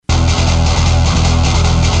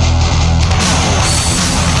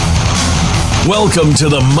Welcome to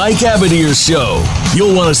the Mike Abadir Show.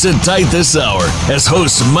 You'll want to sit tight this hour as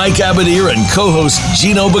hosts Mike Abadir and co-host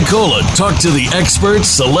Gino Bacola talk to the experts,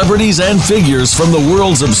 celebrities, and figures from the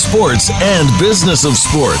worlds of sports and business of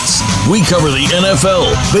sports. We cover the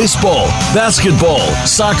NFL, baseball, basketball,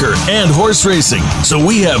 soccer, and horse racing, so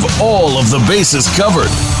we have all of the bases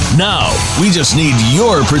covered. Now, we just need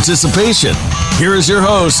your participation. Here is your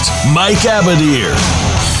host, Mike Abadir.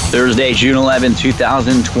 Thursday, June 11,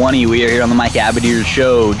 2020. We are here on the Mike Abadir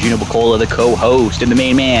Show. Gino Bacola, the co-host, and the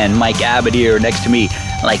main man, Mike Abadir, next to me,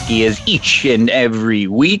 like he is each and every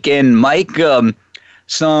week. And Mike,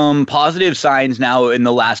 some positive signs now in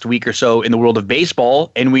the last week or so in the world of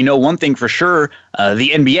baseball. And we know one thing for sure, the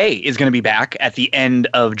NBA is going to be back at the end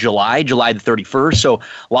of July the 31st. So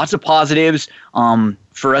lots of positives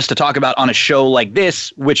for us to talk about on a show like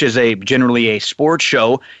this, which is generally a sports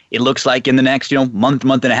show. It looks like in the next month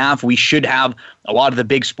and a half, we should have a lot of the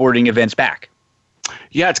big sporting events back.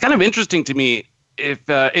 Yeah, it's kind of interesting to me if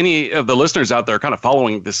any of the listeners out there are kind of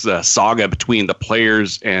following this saga between the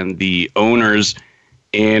players and the owners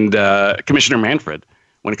and Commissioner Manfred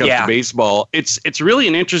when it comes to baseball. It's really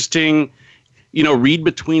an interesting, read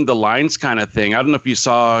between the lines kind of thing. I don't know if you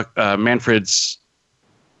saw Manfred's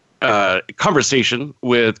conversation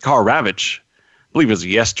with Carl Ravitch, I believe it was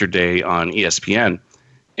yesterday on ESPN.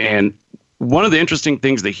 And one of the interesting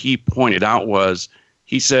things that he pointed out was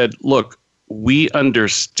he said, look, we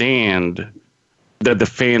understand that the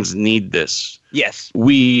fans need this. Yes.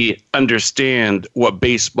 We understand what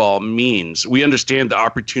baseball means. We understand the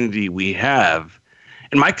opportunity we have.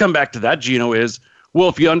 And my comeback to that, Gino, is, well,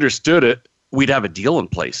 if you understood it, we'd have a deal in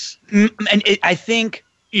place. And I think...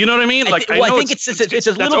 You know what I mean? I think it's a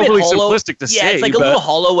little bit hollow. Simplistic to say. It's like a little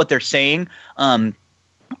hollow what they're saying. I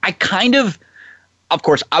kind of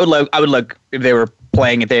course, I would look if they were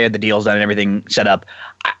playing, if they had the deals done and everything set up.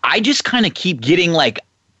 I just kind of keep getting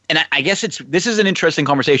and I guess this is an interesting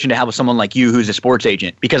conversation to have with someone like you who's a sports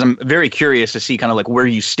agent, because I'm very curious to see kind of where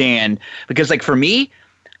you stand. Because for me,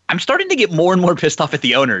 I'm starting to get more and more pissed off at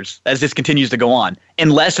the owners as this continues to go on,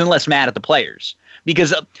 and less mad at the players.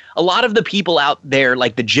 Because a lot of the people out there,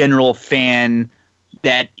 like the general fan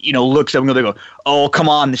that, looks up and they go, oh, come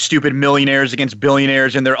on, the stupid millionaires against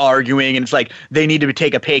billionaires, and they're arguing, and it's like they need to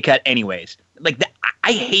take a pay cut anyways.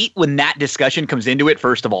 I hate when that discussion comes into it,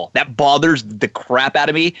 first of all. That bothers the crap out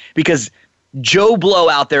of me, because Joe Blow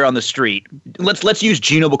out there on the street, let's use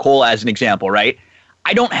Gino Bacola as an example, right?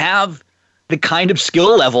 I don't have the kind of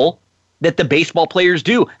skill level that the baseball players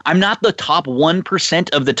do. I'm not the top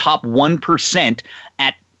 1% of the top 1%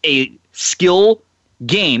 at a skill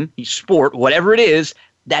game, sport, whatever it is,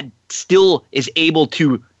 that still is able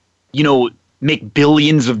to, make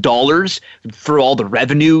billions of dollars for all the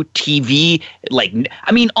revenue, TV.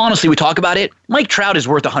 Honestly, we talk about it. Mike Trout is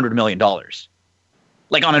worth $100 million.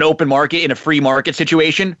 On an open market, in a free market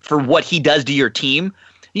situation, for what he does to your team.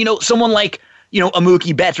 Someone like, a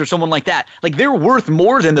Mookie Betts or someone like that. They're worth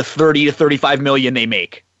more than the 30 to 35 million they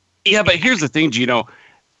make. Yeah, but here's the thing, Gino,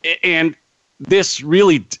 and this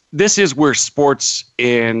is where sports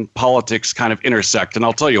and politics kind of intersect, and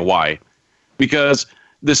I'll tell you why. Because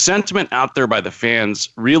the sentiment out there by the fans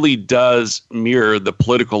really does mirror the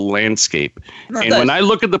political landscape. When I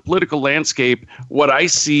look at the political landscape, what I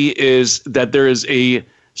see is that there is a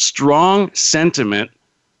strong sentiment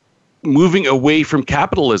moving away from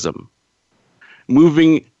capitalism,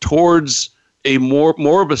 moving towards a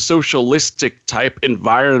more of a socialistic type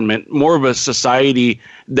environment, more of a society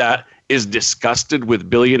that is disgusted with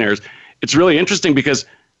billionaires. It's really interesting because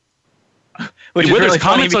whether really it's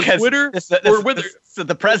comments on because Twitter or whether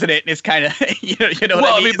the president is kind of, what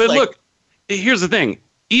I mean? But look, here's the thing.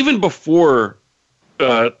 Even before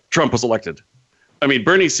Trump was elected,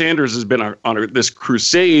 Bernie Sanders has been on this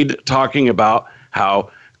crusade talking about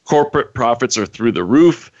how corporate profits are through the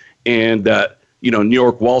roof, and that New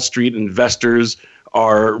York Wall Street investors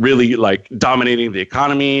are really dominating the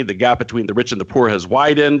economy. The gap between the rich and the poor has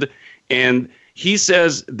widened. And he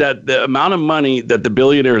says that the amount of money that the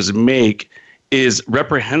billionaires make is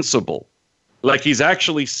reprehensible. He's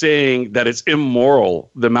actually saying that it's immoral,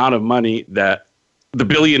 the amount of money that the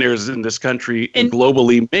billionaires in this country and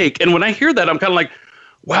globally make. And when I hear that, I'm kind of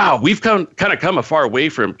wow, we've come a far away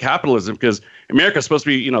from capitalism, because America's supposed to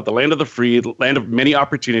be, the land of the free, the land of many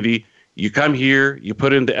opportunity. You come here, you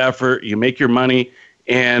put in the effort, you make your money,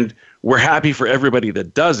 and we're happy for everybody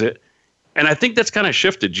that does it. And I think that's kind of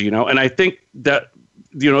shifted, Gino. And I think that,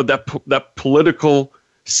 that political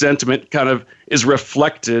sentiment kind of is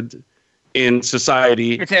reflected in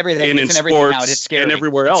society, it's everything, and in sports, and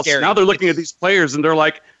everywhere else. Now they're looking at these players and they're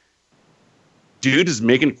like, dude is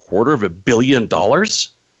making $250 million.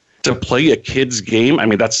 to play a kid's game. I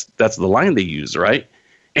mean, that's the line they use, right?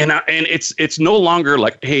 And it's no longer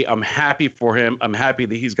like, hey, I'm happy for him. I'm happy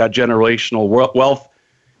that he's got generational wealth.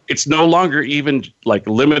 It's no longer even like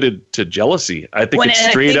limited to jealousy. I think it's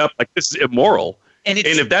straight up like, this is immoral. And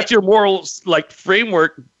if that's your moral like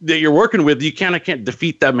framework that you're working with, you can't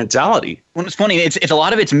defeat that mentality. Well, it's funny. It's a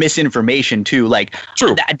lot of it's misinformation too. Like,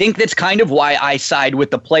 true. I think that's kind of why I side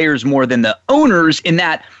with the players more than the owners. In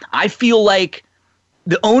that, I feel like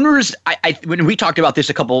the owners. When we talked about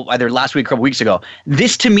this either last week or a couple weeks ago,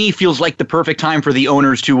 this to me feels like the perfect time for the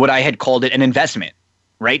owners to what I had called it an investment,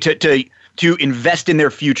 right? To invest in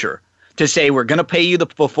their future. To say we're going to pay you the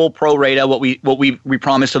full pro rata, what we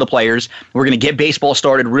promised to the players. We're going to get baseball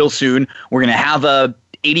started real soon. We're going to have a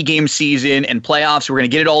 80-game season and playoffs. We're going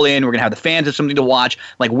to get it all in. We're going to have the fans have something to watch.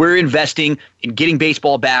 Like, we're investing in getting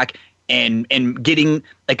baseball back and getting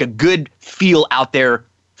like a good feel out there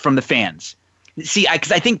from the fans. See,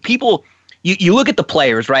 because I think people. You look at the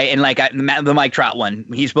players, right? And like the Mike Trout one,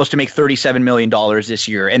 he's supposed to make $37 million this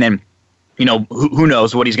year, and then. Who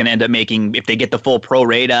knows what he's going to end up making if they get the full pro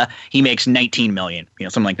rata? He makes $19 million,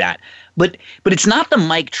 something like that. But it's not the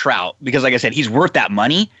Mike Trout because, like I said, he's worth that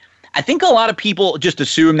money. I think a lot of people just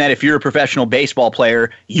assume that if you're a professional baseball player,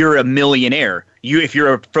 you're a millionaire. If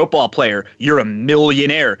you're a football player, you're a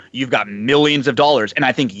millionaire. You've got millions of dollars. And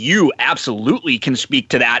I think you absolutely can speak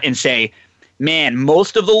to that and say, man,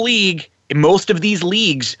 most of these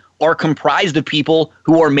leagues are comprised of people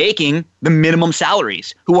who are making the minimum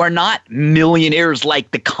salaries, who are not millionaires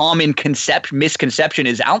like the common misconception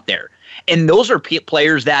is out there. And those are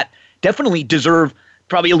players that definitely deserve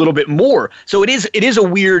probably a little bit more. So it is a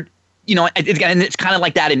weird, and it's kind of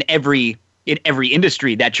like that in every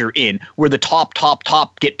industry that you're in, where the top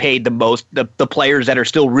get paid the most. The players that are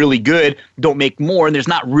still really good don't make more, and there's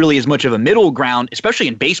not really as much of a middle ground, especially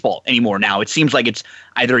in baseball anymore now. It seems like it's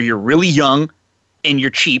either you're really young and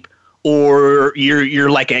you're cheap, or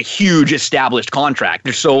you're like a huge established contract.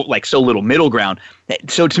 There's so little middle ground.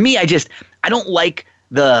 So to me, I don't like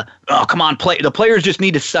the come on, the players just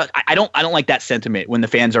need to suck. I don't like that sentiment when the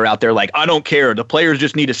fans are out there like, I don't care, the players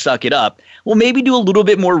just need to suck it up. Well, maybe do a little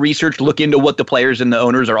bit more research, look into what the players and the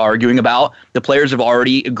owners are arguing about. The players have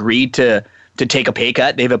already agreed to take a pay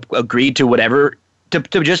cut. They've agreed to whatever to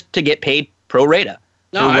get paid pro rata.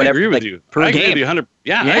 No, I agree with you. I agree with you 100%.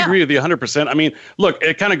 Yeah, I agree with you 100%. I mean, look,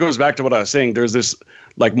 it kind of goes back to what I was saying. There's this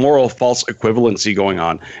like moral false equivalency going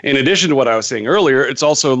on. In addition to what I was saying earlier, it's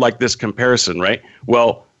also like this comparison, right?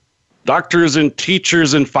 Well, doctors and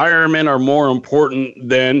teachers and firemen are more important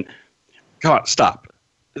than. Come on, stop.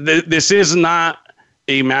 This is not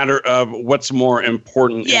a matter of what's more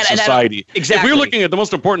important in society. Exactly. If we're looking at the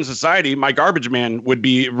most important society, my garbage man would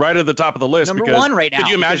be right at the top of the list. Number one right now. Could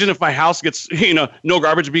you imagine if my house gets, no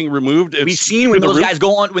garbage being removed? We've seen when those guys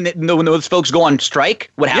go on, when those folks go on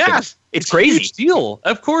strike, what happens? Yes, it's crazy. A huge deal.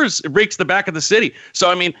 Of course, it breaks the back of the city. So,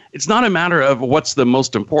 I mean, it's not a matter of what's the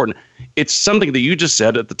most important. It's something that you just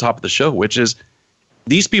said at the top of the show, which is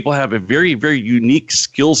these people have a very, very unique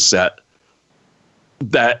skill set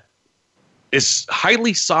that is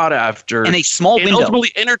highly sought after in a small window. And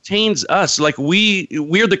ultimately entertains us. Like we're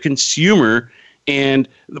the consumer. And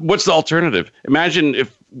what's the alternative? Imagine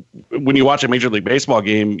if when you watch a Major League Baseball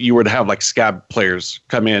game, you were to have like scab players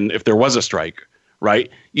come in if there was a strike, right?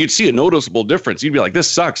 You'd see a noticeable difference. You'd be like,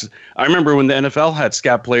 this sucks. I remember when the NFL had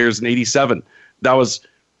scab players in '87. That was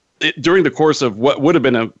during the course of what would have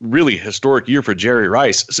been a really historic year for Jerry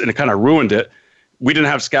Rice, and it kind of ruined it. We didn't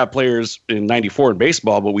have scab players in '94 in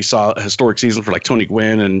baseball, but we saw a historic season for like Tony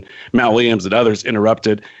Gwynn and Matt Williams and others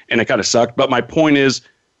interrupted, and it kind of sucked. But my point is,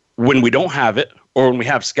 when we don't have it, or when we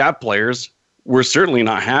have scab players, we're certainly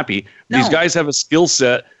not happy. No. These guys have a skill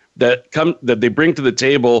set that they bring to the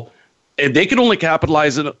table, and they can only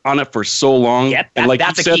capitalize on it for so long. Yep, and like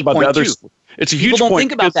that's you a said key about point the others, too. It's a huge point. People don't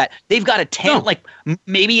think about that. They've got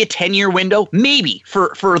maybe a 10-year window, maybe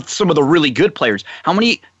for some of the really good players. How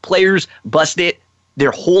many players bust it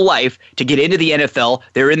their whole life to get into the NFL?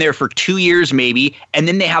 They're in there for 2 years maybe, and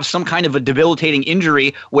then they have some kind of a debilitating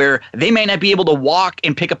injury where they may not be able to walk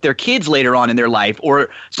and pick up their kids later on in their life, or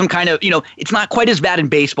some kind of, it's not quite as bad in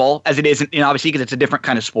baseball as it is, obviously, because it's a different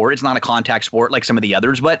kind of sport. It's not a contact sport like some of the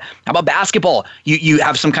others. But how about basketball? You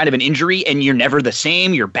have some kind of an injury and you're never the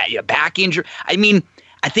same. You're back injury. I mean,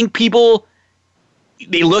 I think people,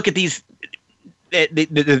 they look at these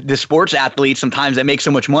the sports athletes sometimes that make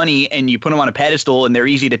so much money, and you put them on a pedestal and they're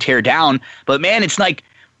easy to tear down. But man, it's like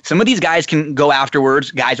some of these guys can go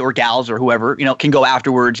afterwards, guys or gals or whoever, can go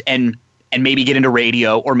afterwards and maybe get into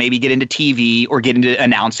radio, or maybe get into TV, or get into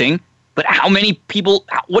announcing. But how many people,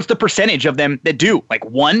 what's the percentage of them that do? Like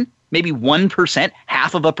 1, maybe 1%,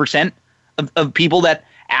 half of a percent of people that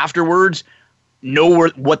afterwards know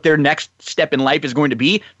what their next step in life is going to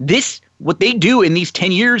be. What they do in these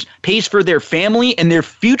 10 years pays for their family and their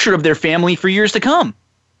future of their family for years to come.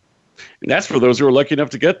 And that's for those who are lucky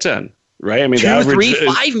enough to get 10, right? I mean, 2, 3,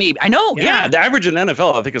 5 maybe. I know. Yeah. The average in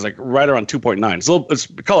NFL, I think, is like right around 2.9. So let's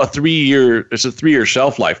call it it's a 3-year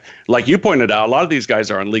shelf life. Like you pointed out, a lot of these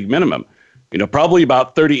guys are on league minimum. Probably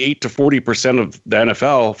about 38 to 40% of the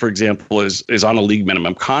NFL, for example, is on a league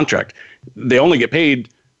minimum contract. They only get paid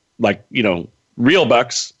real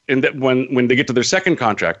bucks when they get to their second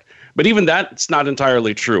contract. But even that's not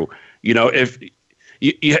entirely true. If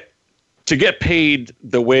you to get paid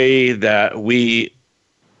the way that we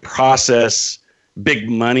process big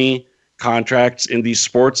money contracts in these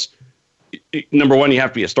sports, number one, you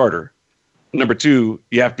have to be a starter. Number two,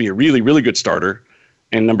 you have to be a really, really good starter.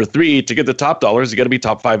 And number three, to get the top dollars, you got to be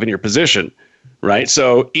top 5 in your position, right?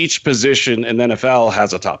 So each position in the NFL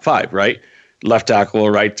has a top 5, right? Left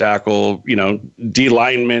tackle, right tackle, D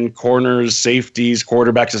linemen, corners, safeties,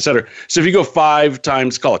 quarterbacks, et cetera. So if you go 5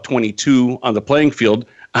 times, call it 22 on the playing field,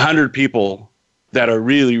 100 people that are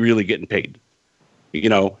really, really getting paid,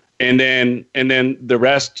 and then the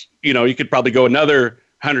rest, you could probably go another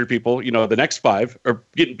 100 people, the next 5 are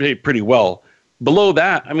getting paid pretty well. Below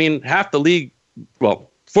that, I mean, half the league,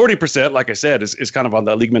 40%, like I said, is kind of on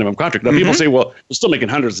the league minimum contract. Now, people say, well, they're still making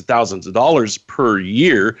hundreds of thousands of dollars per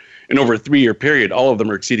year, and over a 3-year period, all of them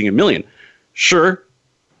are exceeding $1 million. Sure,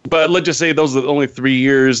 but let's just say those are the only 3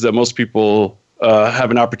 years that most people have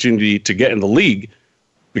an opportunity to get in the league,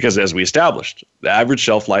 because as we established, the average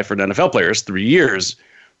shelf life for an NFL player is 3 years.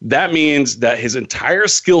 That means that his entire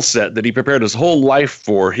skill set that he prepared his whole life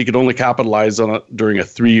for, he could only capitalize on it during a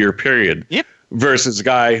 3-year period. Yep. Versus a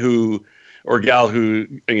guy or gal who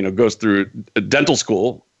goes through dental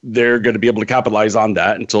school, they're going to be able to capitalize on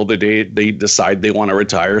that until the day they decide they want to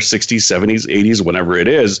retire, 60s, 70s, 80s, whenever it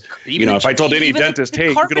is. If I told any dentist, hey,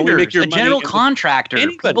 you can only make your money. General contractor,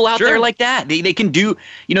 people out there like that, they can do,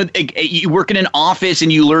 you work in an office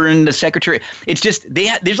and you learn the secretary. It's just,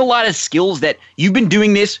 there's a lot of skills that you've been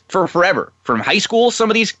doing this for forever. From high school, some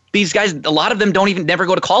of these guys, a lot of them never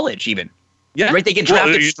go to college even. Yeah, right. They get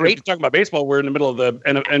drafted straight. Talking about baseball, we're in the middle of the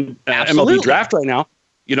MLB draft right now.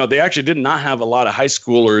 They actually did not have a lot of high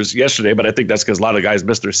schoolers yesterday, but I think that's because a lot of guys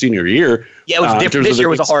missed their senior year. Yeah, it was different. This year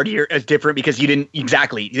was a hard year. It's different because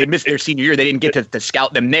they missed their senior year. They didn't get to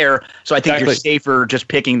scout them there. So I think you're safer just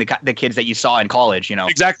picking the kids that you saw in college.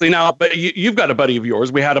 Exactly. Now, but you've got a buddy of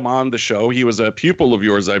yours. We had him on the show. He was a pupil of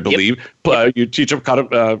yours, I believe. Yep. You teach him,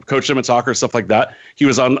 coach him in soccer, stuff like that. He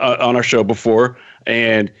was on our show before,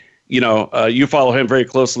 and you follow him very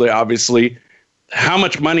closely, obviously. How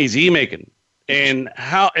much money is he making? And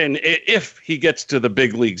if he gets to the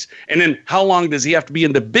big leagues, and then how long does he have to be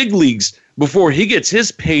in the big leagues before he gets his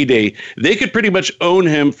payday? They could pretty much own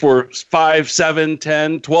him for 5, 7,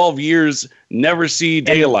 10, 12 years, never see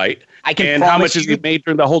daylight. And how much has he made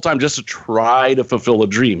during the whole time just to try to fulfill a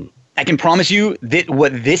dream? I can promise you that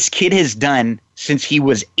what this kid has done since he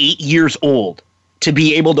was 8 years old to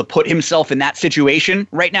be able to put himself in that situation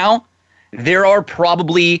right now, there are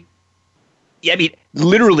probably,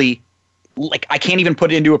 literally, I can't even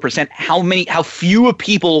put it into a percent how few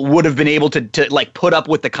people would have been able to put up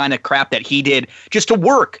with the kind of crap that he did just to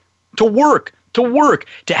work, to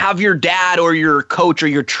have your dad or your coach or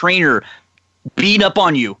your trainer beat up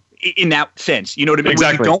on you in that sense. You know what I mean?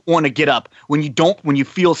 Exactly. When you don't want to get up, when you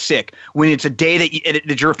feel sick, when it's a day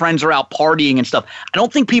that your friends are out partying and stuff. I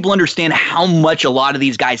don't think people understand how much a lot of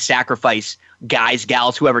these guys sacrifice, guys,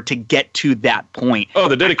 gals, whoever, to get to that point. Oh,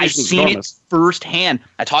 the dedication I've seen it firsthand.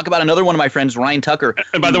 I talk about another one of my friends, Ryan Tucker.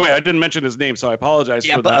 And by the way, I didn't mention his name, so I apologize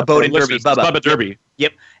for that. Bubba Derby.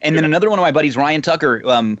 Yep. And then another one of my buddies, Ryan Tucker,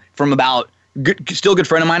 from about still a good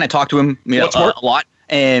friend of mine. I talked to him a lot.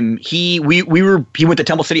 He went to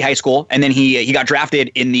Temple City High School, and then he got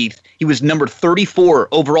drafted he was number 34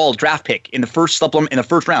 overall draft pick in the first round, in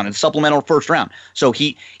the supplemental first round. So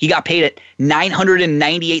he got paid at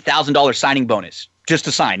 $998,000 signing bonus just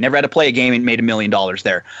to sign. Never had to play a game and made $1 million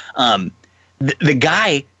there. The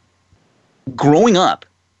guy, growing up,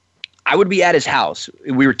 I would be at his house.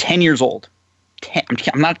 We were 10 years old.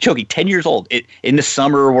 I'm not joking. 10 years old. In the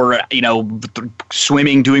summer, we're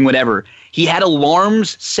swimming, doing whatever. He had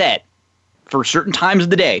alarms set for certain times of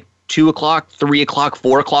the day: 2 o'clock, 3 o'clock,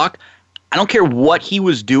 4 o'clock. I don't care what he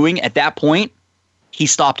was doing at that point. He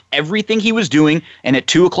stopped everything he was doing, and at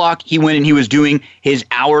 2 o'clock, he went and he was doing his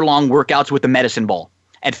hour-long workouts with the medicine ball.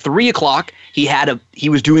 At 3 o'clock, he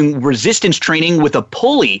was doing resistance training with a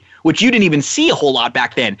pulley, which you didn't even see a whole lot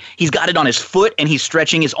back then. He's got it on his foot and he's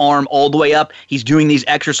stretching his arm all the way up. He's doing these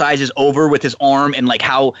exercises over with his arm and like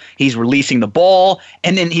how he's releasing the ball.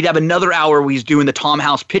 And then he'd have another hour where he's doing the Tom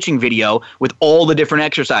House pitching video with all the different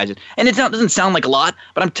exercises. And it doesn't sound like a lot,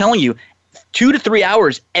 but I'm telling you, 2 to 3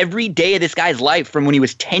 hours every day of this guy's life from when he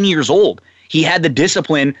was 10 years old. He had the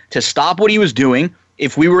discipline to stop what he was doing.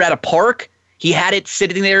 If we were at a park, he had it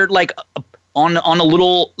sitting there like on a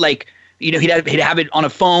little like, you know, he'd have it on a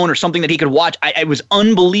phone or something that he could watch. It was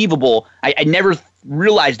unbelievable. I never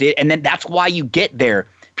realized it. And then that's why you get there.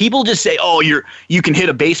 People just say, oh, you can hit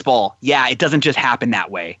a baseball. Yeah, it doesn't just happen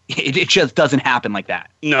that way. It just doesn't happen like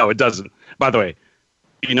that. No, it doesn't. By the way,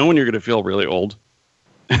 you know when you're going to feel really old?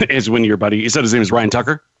 Is when your buddy, he said his name is Ryan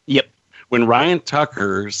Tucker? Yep. When Ryan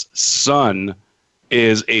Tucker's son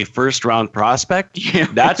is a first-round prospect,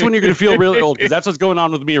 that's when you're going to feel really old, because that's what's going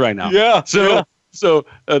on with me right now. Yeah. So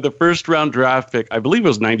the first-round draft pick, I believe it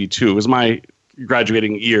was 92, it was my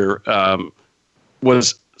graduating year,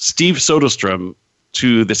 was Steve Soderstrom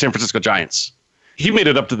to the San Francisco Giants. He made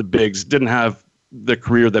it up to the bigs, didn't have the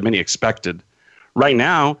career that many expected. Right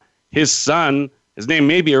now, his son, his name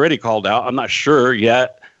may be already called out, I'm not sure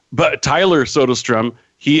yet, but Tyler Soderstrom,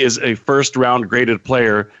 he is a first-round graded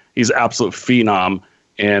player. He's an absolute phenom,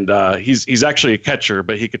 and he's actually a catcher,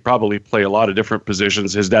 but he could probably play a lot of different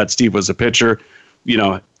positions. His dad, Steve, was a pitcher, you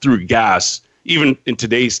know, threw gas. Even in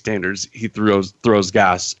today's standards, he throws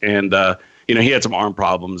gas, and you know, he had some arm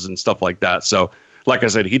problems and stuff like that. So, like I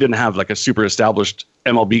said, he didn't have like a super established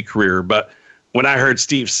MLB career, but when I heard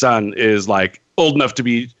Steve's son is like old enough to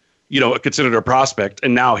be, you know, considered a prospect,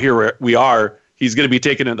 and now here we are, he's going to be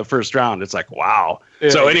taken in the first round. It's like, wow. Yeah,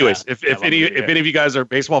 so anyways, if any of you guys are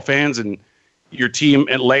baseball fans and your team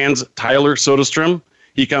lands Tyler Soderstrom,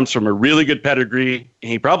 he comes from a really good pedigree,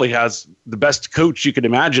 and he probably has the best coach you could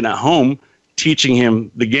imagine at home teaching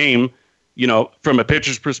him the game, you know, from a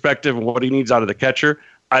pitcher's perspective and what he needs out of the catcher.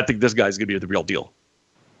 I think this guy's going to be the real deal.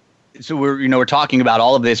 So we're talking about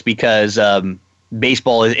all of this because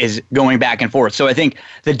baseball is going back and forth. So I think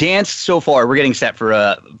the dance so far, we're getting set for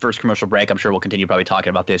a first commercial break. I'm sure we'll continue probably talking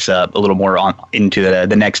about this a little more into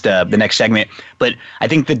the next segment. But I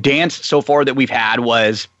think the dance so far that we've had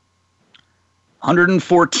was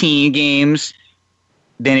 114 games,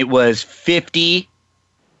 then it was 50,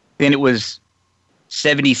 then it was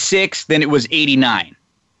 76, then it was 89.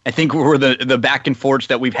 I think were the back and forths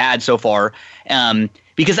that we've had so far.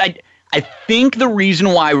 Because I think the reason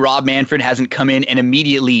why Rob Manfred hasn't come in and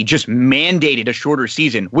immediately just mandated a shorter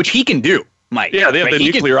season, which he can do, Mike. Yeah, they have the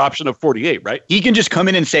nuclear option of 48, right? He can just come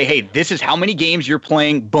in and say, hey, this is how many games you're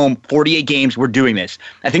playing. Boom, 48 games, we're doing this.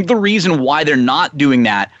 I think the reason why they're not doing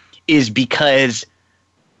that is because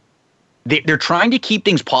they're trying to keep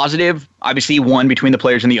things positive. Obviously, one, between the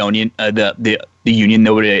players and the union, the union,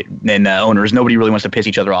 nobody and the owners, nobody really wants to piss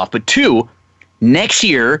each other off. But two, next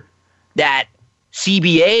year, that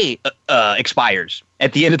CBA expires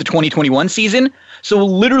at the end of the 2021 season. So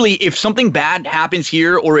literally, if something bad happens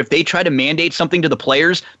here, or if they try to mandate something to the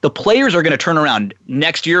players are going to turn around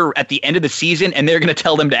next year at the end of the season, and they're going to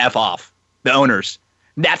tell them to F off, the owners.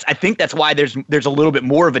 I think that's why there's a little bit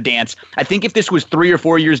more of a dance. I think if this was 3 or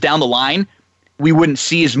 4 years down the line, we wouldn't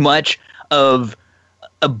see as much of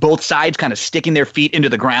both sides kind of sticking their feet into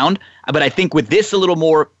the ground. But I think with this a little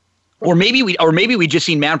more, or maybe we just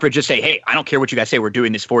seen Manfred just say, hey, I don't care what you guys say, we're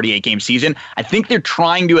doing this 48-game season. I think they're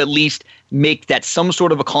trying to at least make that some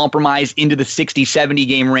sort of a compromise into the 60,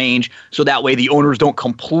 70-game range, so that way the owners don't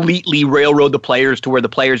completely railroad the players to where the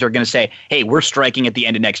players are going to say, hey, we're striking at the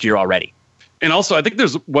end of next year already. And also, I think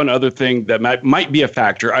there's one other thing that might be a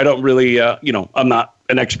factor. I don't really, I'm not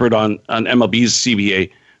an expert on MLB's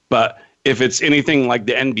CBA, but if it's anything like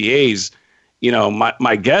the NBA's,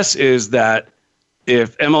 my guess is that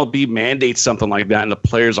if MLB mandates something like that and the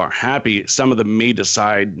players aren't happy, some of them may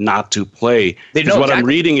decide not to play. Because what I'm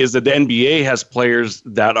reading is that the NBA has players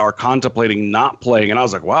that are contemplating not playing. And I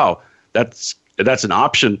was like, wow, that's an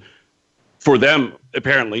option for them,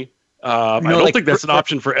 apparently. I don't think that's an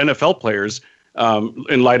option for NFL players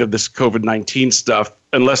in light of this COVID-19 stuff,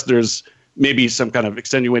 unless there's maybe some kind of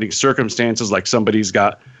extenuating circumstances, like somebody's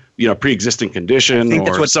got pre-existing condition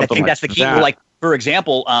or something. I think that's the key. Like, for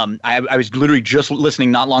example, I was literally just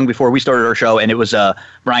listening not long before we started our show, and it was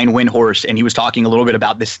Brian Windhorst, and he was talking a little bit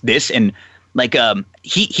about this, and like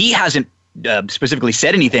he hasn't specifically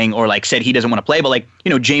said anything or like said he doesn't want to play, but like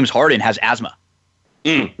James Harden has asthma.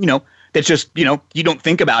 That's just, you don't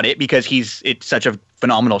think about it because it's such a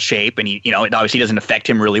phenomenal shape, and it obviously doesn't affect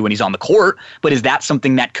him really when he's on the court. But is that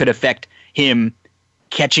something that could affect him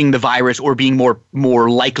catching the virus or being more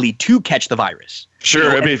likely to catch the virus.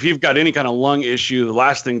 Sure. I mean, if you've got any kind of lung issue, the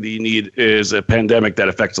last thing that you need is a pandemic that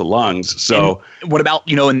affects the lungs. So and what about,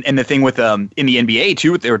 and the thing with in the NBA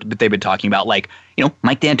too, that they've been talking about, like,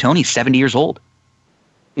 Mike D'Antoni's 70 years old.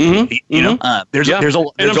 Mm-hmm. There's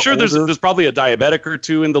I'm sure there's probably a diabetic or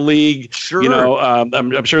two in the league. Sure.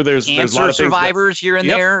 I'm sure there's a lot of survivors here and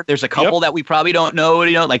there. There's a couple that we probably don't know.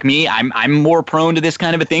 Like me, I'm more prone to this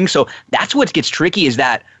kind of a thing. So that's what gets tricky, is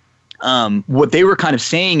that what they were kind of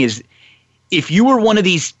saying is, if you were one of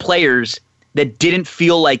these players that didn't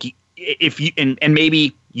feel like, if you and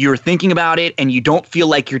maybe you're thinking about it and you don't feel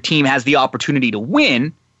like your team has the opportunity to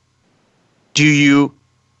win, do you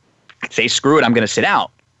say, screw it, I'm going to sit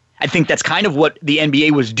out? I think that's kind of what the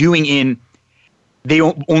NBA was doing.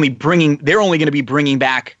 They're only going to be bringing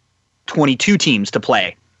back 22 teams to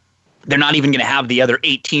play. They're not even going to have the other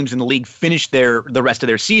 8 teams in the league finish the rest of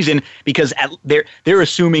their season, because they're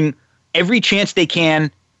assuming every chance they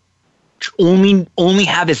can only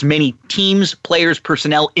have as many teams, players,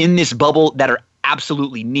 personnel in this bubble that are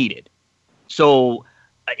absolutely needed. So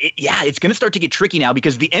it's going to start to get tricky now,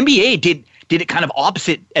 because the NBA did it kind of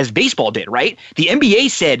opposite as baseball did, right? The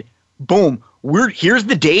NBA said, boom, here's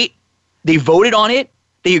the date. They voted on it.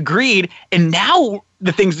 They agreed. And now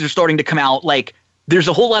the things that are starting to come out, like, there's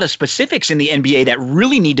a whole lot of specifics in the NBA that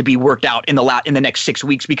really need to be worked out in the next 6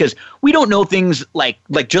 weeks, because we don't know things like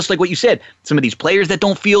just like what you said, some of these players that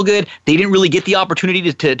don't feel good, they didn't really get the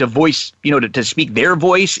opportunity to voice, to speak their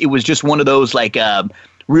voice. It was just one of those like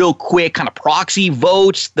real quick kind of proxy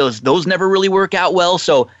votes. Those never really work out well.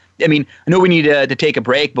 So, I mean, I know we need to take a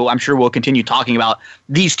break, but I'm sure we'll continue talking about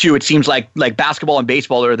these two. It seems like basketball and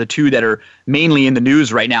baseball are the two that are mainly in the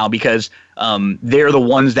news right now, because they're the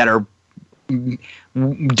ones that are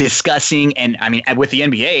discussing. And I mean, with the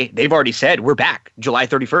NBA, they've already said we're back July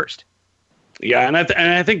 31st. Yeah, and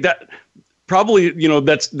I think that probably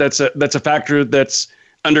that's a factor that's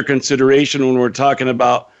under consideration when we're talking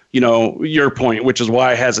about your point, which is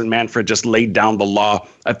why hasn't Manfred just laid down the law?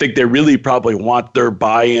 I think they really probably want their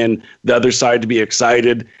buy-in, the other side to be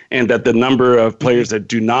excited, and that the number of players that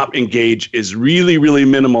do not engage is really, really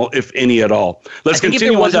minimal, if any at all. Let's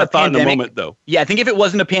continue with that thought in a moment, though. Yeah, I think if it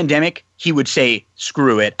wasn't a pandemic, he would say,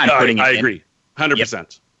 screw it, I'm putting it in. I agree, 100%. Yep.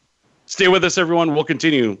 Stay with us, everyone. We'll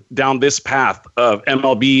continue down this path of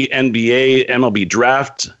MLB, NBA, MLB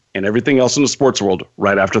draft, and everything else in the sports world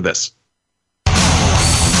right after this.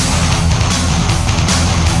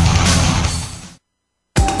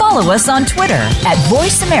 Follow us on Twitter at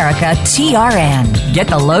VoiceAmericaTRN. Get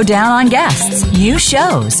the lowdown on guests, new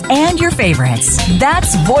shows, and your favorites.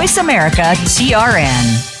 That's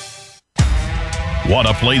VoiceAmericaTRN. Want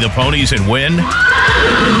to play the ponies and win?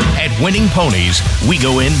 At Winning Ponies, we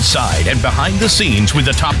go inside and behind the scenes with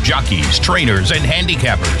the top jockeys, trainers, and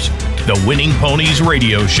handicappers. The Winning Ponies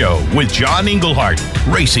radio show with John Englehart,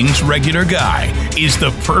 racing's regular guy, is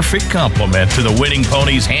the perfect complement to the Winning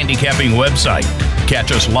Ponies handicapping website.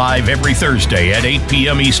 Catch us live every Thursday at 8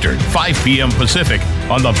 p.m. Eastern, 5 p.m. Pacific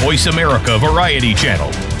on the Voice America Variety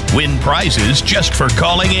Channel. Win prizes just for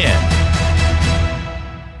calling in.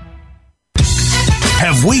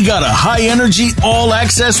 Have we got a high-energy,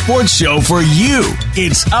 all-access sports show for you?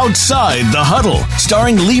 It's Outside the Huddle,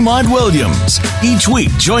 starring Lemont Williams. Each week,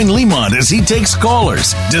 join Lemont as he takes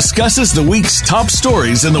callers, discusses the week's top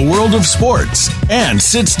stories in the world of sports, and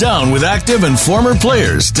sits down with active and former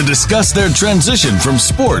players to discuss their transition from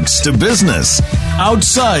sports to business.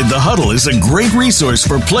 Outside the Huddle is a great resource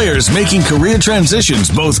for players making career transitions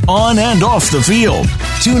both on and off the field.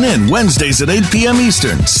 Tune in Wednesdays at 8 p.m.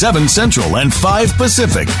 Eastern, 7 Central, and 5 Pacific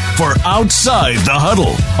for Outside the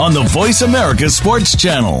Huddle on the Voice America Sports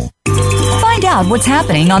Channel. Find out what's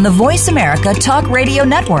happening on the Voice America Talk Radio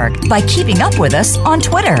Network by keeping up with us on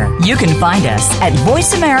Twitter. You can find us at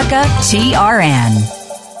VoiceAmericaTRN.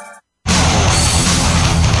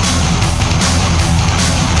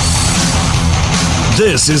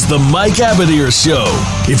 This is the Mike Abadir Show.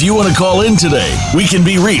 If you want to call in today, we can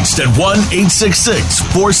be reached at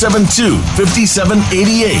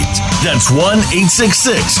 1-866-472-5788. That's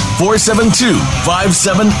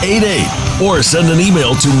 1-866-472-5788. Or send an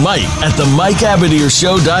email to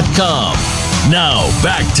mike@themikeabadirshow.com. Now,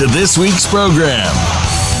 back to this week's program.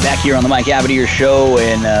 Back here on the Mike Abadir Show,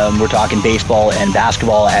 and we're talking baseball and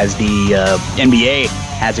basketball as the NBA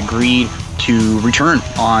has agreed to return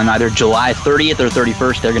on either July 30th or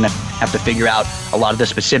 31st. They're going to have to figure out a lot of the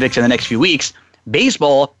specifics in the next few weeks.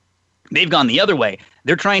 Baseball, they've gone the other way.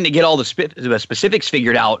 they're trying to get all the specifics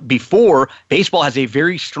figured out before. Baseball has a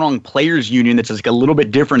very strong players union that's like a little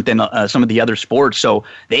bit different than some of the other sports. So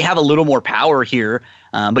they have a little more power here.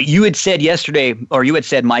 But you had said yesterday, or you had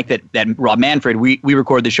said, Mike, that Rob Manfred, we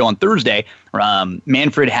recorded the show on Thursday.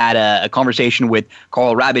 Manfred had a conversation with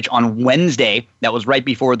Carl Ravitch on Wednesday. That was right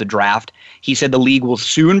before the draft. He said the league will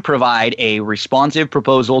soon provide a responsive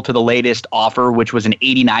proposal to the latest offer, which was an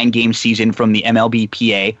 89-game season from the MLB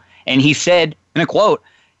PA. And he said, in a quote,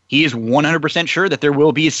 he is 100% sure that there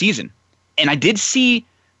will be a season. And I did see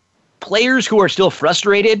players who are still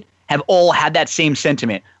frustrated have all had that same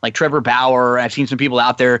sentiment. Like Trevor Bauer, I've seen some people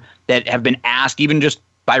out there that have been asked, even just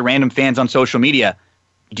by random fans on social media,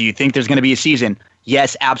 do you think there's going to be a season?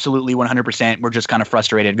 Yes, absolutely, 100%. We're just kind of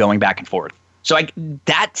frustrated going back and forth. So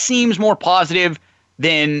that seems more positive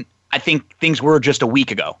than I think things were just a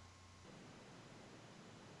week ago.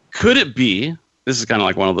 Could it be, this is kind of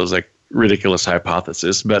like one of those like ridiculous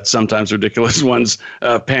hypotheses, but sometimes ridiculous ones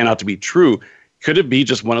pan out to be true. Could it be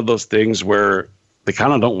just one of those things where they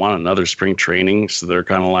kind of don't want another spring training, so they're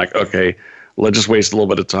kind of like, okay, let's just waste a little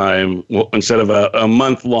bit of time. Well, instead of a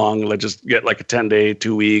month long, let's just get like a 10-day,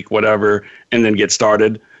 2-week, whatever, and then get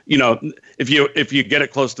started. You know, if you get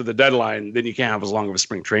it close to the deadline, then you can't have as long of a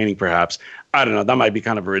spring training, perhaps. I don't know. That might be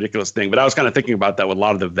kind of a ridiculous thing. But I was kind of thinking about that with a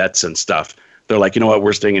lot of the vets and stuff. They're like, you know what,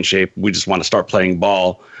 we're staying in shape. We just want to start playing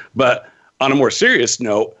ball. But on a more serious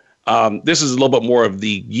note, this is a little bit more of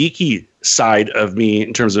the geeky side of me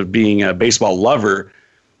in terms of being a baseball lover.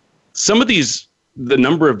 Some of these, the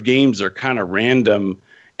number of games are kind of random.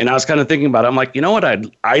 And I was kind of thinking about it. I'm like, you know what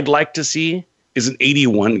I'd like to see is an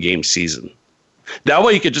 81-game season. That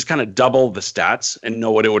way you could just kind of double the stats and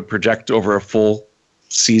know what it would project over a full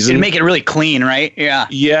season. And make it really clean, right? Yeah.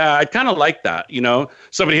 Yeah, I'd kind of like that. You know,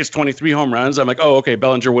 somebody hits 23 home runs. I'm like, oh, okay,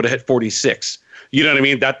 Bellinger would have hit 46. You know what I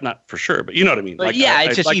mean? That's not for sure, but you know what I mean? Like, yeah,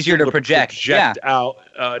 it's just like easier to project. Out.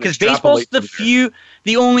 Because baseball's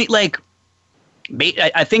the only, like,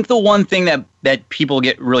 I think the one thing that people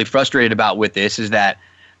get really frustrated about with this is that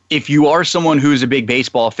if you are someone who's a big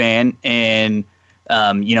baseball fan and,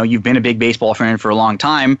 you know, you've been a big baseball fan for a long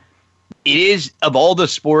time, it is, of all the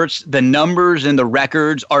sports, the numbers and the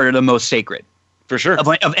records are the most sacred. For sure.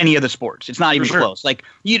 Of any of the sports. It's not even close. Like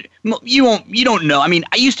you don't know. I mean,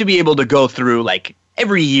 I used to be able to go through like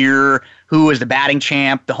every year who was the batting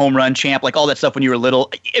champ, the home run champ, like all that stuff when you were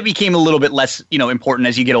little. It became a little bit less, you know, important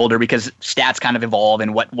as you get older because stats kind of evolve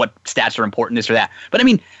and what stats are important, this or that. But I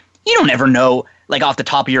mean, you don't ever know, like off the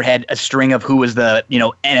top of your head, a string of who was the, you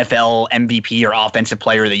know, NFL MVP or Offensive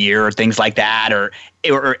Player of the Year or things like that, or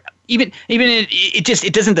even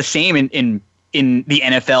it doesn't the same in the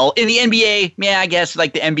NFL. In the NBA, yeah, I guess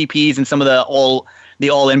like the MVPs and some of the all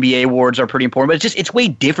NBA awards are pretty important, but it's way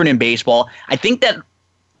different in baseball. I think that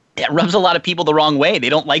rubs a lot of people the wrong way. They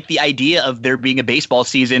don't like the idea of there being a baseball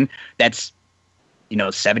season that's, you know,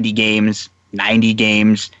 70 games, 90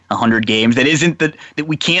 games, 100 games. That isn't that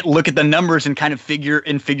we can't look at the numbers and kind of figure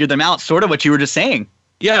them out. Sort of what you were just saying.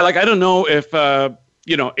 Yeah, like I don't know if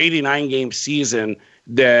 89-game season.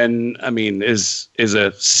 Then, I mean, is a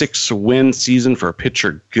 6-win season for a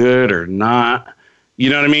pitcher good or not? You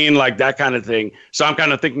know what I mean? Like that kind of thing. So I'm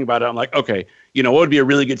kind of thinking about it. I'm like, okay, you know, what would be a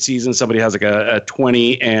really good season? Somebody has like a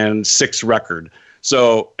 20-6 record.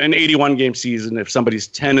 So an 81-game season, if somebody's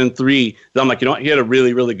 10-3, then I'm like, you know what? He had a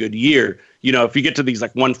really, really good year. You know, if you get to these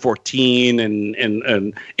like 114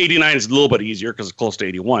 and 89 is a little bit easier because it's close to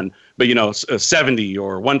 81. But, you know, 70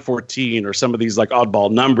 or 114 or some of these like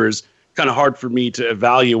oddball numbers, kind of hard for me to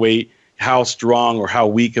evaluate how strong or how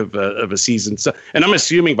weak of a season. So, and I'm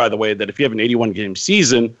assuming, by the way, that if you have an 81-game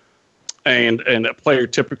season and a player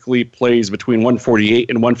typically plays between 148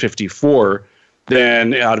 and 154,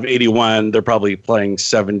 then out of 81, they're probably playing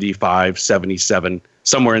 75, 77,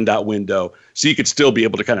 somewhere in that window. So you could still be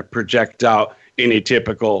able to kind of project out in a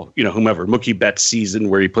typical, you know, whomever, Mookie Betts season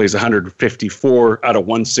where he plays 154 out of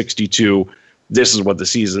 162. This is what the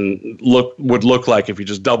season would look like if you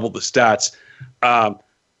just double the stats.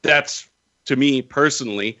 That's, to me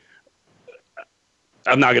personally,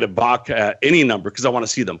 I'm not going to balk at any number because I want to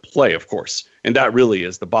see them play, of course. And that really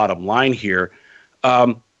is the bottom line here.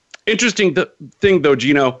 Interesting thing, though,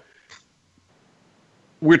 Gino,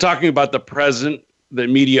 we're talking about the present, the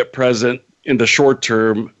immediate present, in the short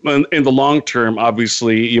term. In the long term,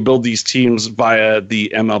 obviously, you build these teams via the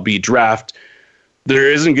MLB draft.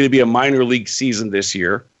 There isn't going to be a minor league season this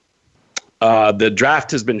year. The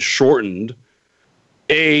draft has been shortened.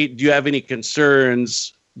 Do you have any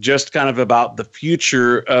concerns just kind of about the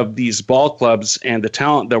future of these ball clubs and the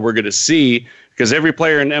talent that we're going to see? Because every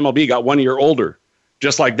player in MLB got 1 year older,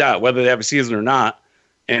 just like that, whether they have a season or not.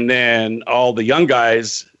 And then all the young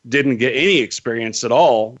guys didn't get any experience at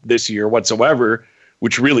all this year whatsoever,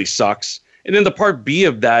 which really sucks. And then the part B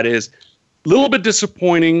of that is a little bit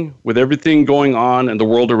disappointing with everything going on in the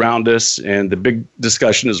world around us. And the big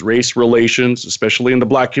discussion is race relations, especially in the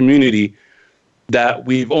black community, that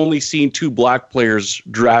we've only seen 2 black players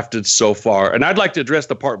drafted so far. And I'd like to address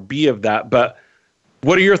the part B of that. But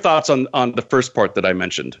what are your thoughts on the first part that I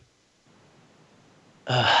mentioned?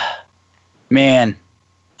 Man,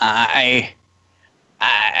 I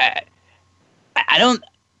don't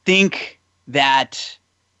think that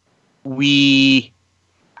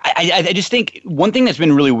I just think one thing that's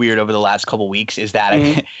been really weird over the last couple weeks is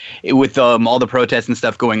that with all the protests and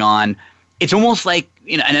stuff going on, it's almost like,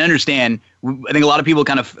 and I understand, I think a lot of people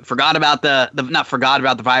kind of forgot about not forgot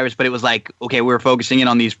about the virus, but it was like, okay, we're focusing in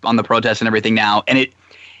on the protests and everything now. And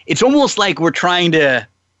it's almost like we're trying to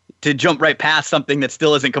jump right past something that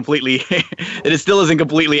still isn't completely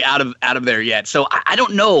out of there yet. So I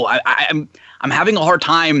don't know. I'm having a hard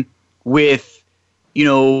time with,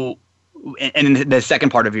 and the second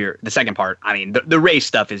part, I mean, the race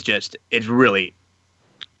stuff is it's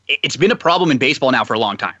been a problem in baseball now for a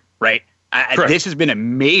long time, right? This has been a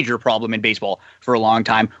major problem in baseball for a long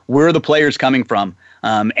time. Where are the players coming from?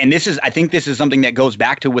 And I think this is something that goes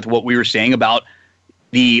back to with what we were saying about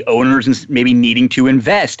the owners and maybe needing to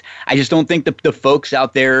invest. I just don't think the folks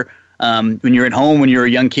out there, when you're at home, when you're a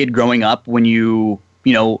young kid growing up, when you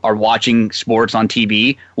are watching sports on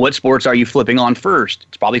TV, what sports are you flipping on first?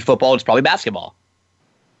 It's probably football. It's probably basketball,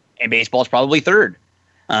 and baseball is probably third.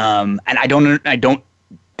 And I don't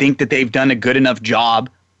think that they've done a good enough job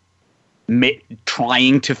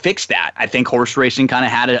trying to fix that. I think horse racing kind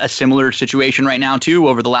of had a similar situation right now too.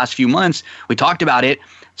 Over the last few months, we talked about it.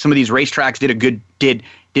 Some of these racetracks did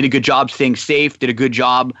a good job staying safe, did a good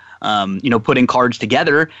job, putting cards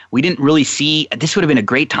together. We didn't really see, this would have been a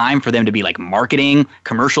great time for them to be like marketing,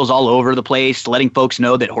 commercials all over the place, letting folks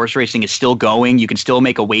know that horse racing is still going. You can still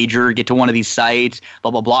make a wager, get to one of these sites,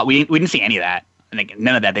 blah, blah, blah. We didn't see any of that. I think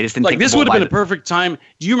none of that. They just didn't like this would have been a perfect time.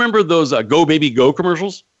 Do you remember those Go Baby Go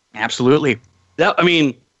commercials? Absolutely.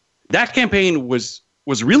 That campaign was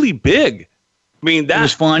really big. I mean, it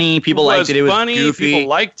was funny. People liked it. It was funny. Goofy. People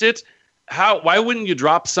liked it. Why wouldn't you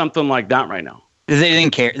drop something like that right now? Because they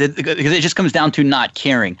didn't care. Because it just comes down to not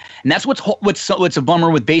caring, and that's what's a bummer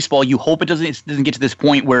with baseball. You hope it doesn't get to this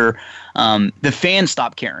point where the fans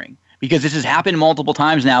stop caring, because this has happened multiple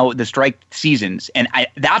times now with the strike seasons, and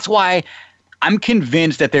that's why I'm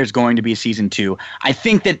convinced that there's going to be a season 2. I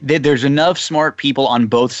think that there's enough smart people on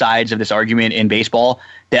both sides of this argument in baseball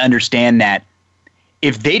that understand that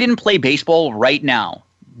if they didn't play baseball right now,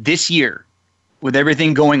 this year, with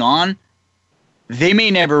everything going on, they may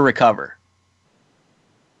never recover.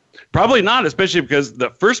 Probably not, especially because the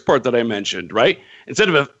first part that I mentioned, right? Instead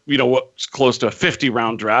of what's close to a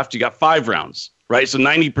 50-round draft, you got 5 rounds, right? So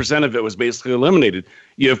 90% of it was basically eliminated.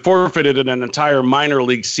 You forfeited an entire minor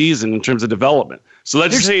league season in terms of development. So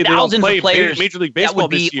let's just say they don't play Major League Baseball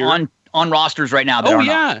this year. On rosters right now.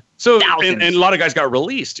 So and a lot of guys got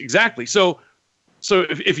released. Exactly. So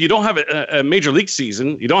if you don't have a major league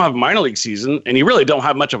season, you don't have a minor league season, and you really don't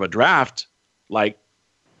have much of a draft, like,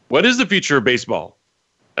 what is the future of baseball?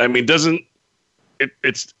 I mean,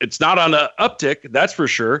 it's not on an uptick, that's for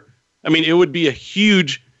sure. I mean, it would be a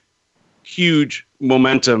huge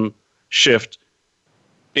momentum shift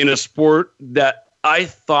in a sport that I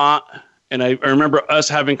thought, and I remember us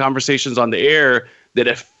having conversations on the air, that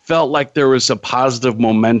it felt like there was a positive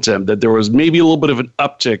momentum, that there was maybe a little bit of an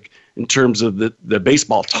uptick in terms of the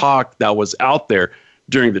baseball talk that was out there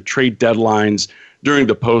during the trade deadlines, during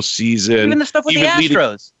the postseason. Even the stuff with the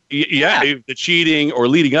Astros. The cheating or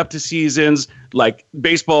leading up to seasons. Like,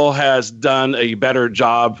 baseball has done a better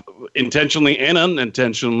job, intentionally and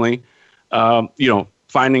unintentionally,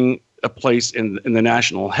 finding a place in the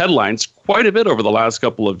national headlines quite a bit over the last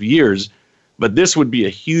couple of years. But this would be a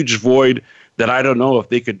huge void that I don't know if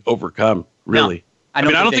they could overcome, really. No,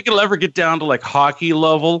 I don't think it'll ever get down to like hockey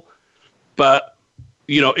level, but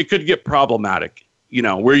it could get problematic,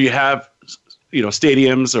 where you have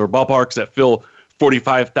stadiums or ballparks that fill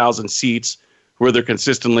 45,000 seats where they're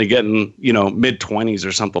consistently getting mid-20s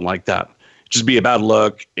or something like that. It'd just be a bad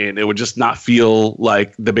look, and it would just not feel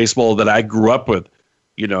like the baseball that I grew up with,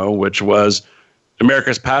 which was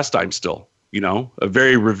America's pastime still, a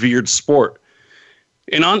very revered sport.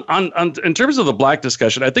 And on in terms of the black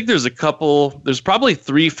discussion, I think there's probably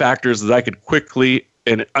 3 factors that I could quickly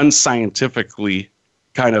and unscientifically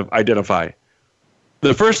kind of identify.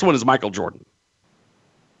 The first one is Michael Jordan.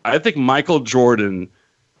 I think Michael Jordan,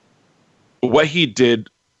 what he did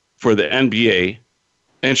for the NBA,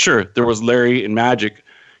 and sure, there was Larry and Magic,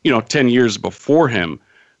 10 years before him.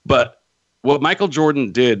 But what Michael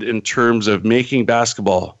Jordan did in terms of making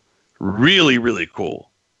basketball really, really cool,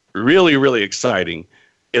 really, really exciting,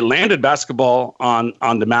 it landed basketball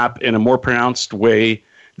on the map in a more pronounced way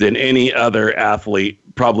than any other athlete,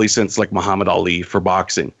 probably since like Muhammad Ali for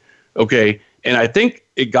boxing. Okay. And I think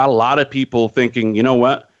it got a lot of people thinking, you know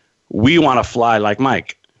what? We want to fly like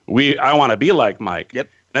Mike. I want to be like Mike. Yep.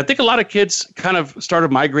 And I think a lot of kids kind of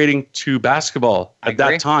started migrating to basketball at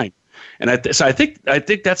that time. And so I think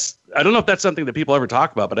that's, I don't know if that's something that people ever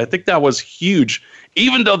talk about, but I think that was huge.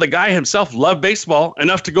 Even though the guy himself loved baseball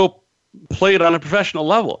enough to go play it on a professional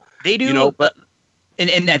level. They do, but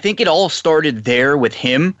and I think it all started there with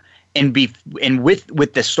him, and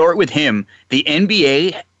with the start with him, the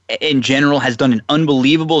NBA in general has done an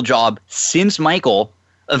unbelievable job since Michael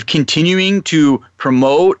of continuing to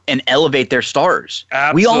promote and elevate their stars.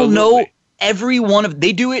 Absolutely. We all know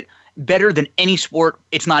they do it better than any sport.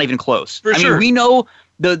 It's not even close. I mean, we know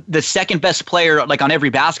the second best player like on every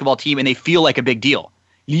basketball team, and they feel like a big deal.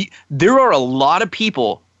 There are a lot of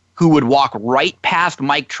people who would walk right past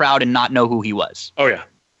Mike Trout and not know who he was. Oh yeah.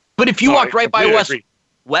 But if you walked right by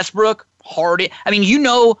Westbrook, Harden, I mean,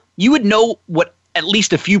 you would know what at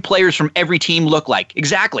least a few players from every team look like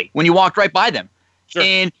exactly when you walked right by them. Sure.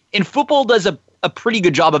 And football does a pretty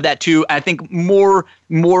good job of that too. I think more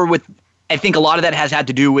with, I think a lot of that has had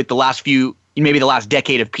to do with the last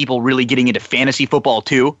decade of people really getting into fantasy football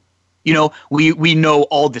too. We know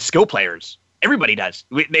all the skill players. Everybody does.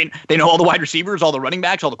 They know all the wide receivers, all the running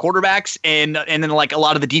backs, all the quarterbacks, and then like a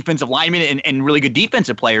lot of the defensive linemen and really good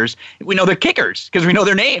defensive players. We know their kickers because we know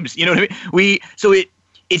their names. You know what I mean?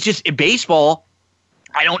 It's just baseball.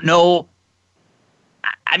 I don't know.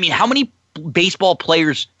 I mean, how many baseball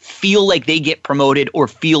players feel like they get promoted or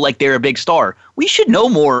feel like they're a big star? We should know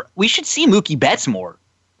more. We should see Mookie Betts more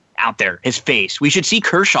out there, his face. We should see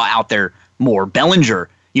Kershaw out there more. Bellinger.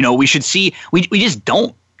 We should see. We just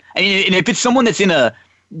don't. I mean, and if it's someone that's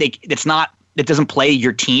that doesn't play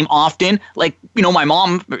your team often, like, my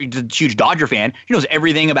mom is a huge Dodger fan. She knows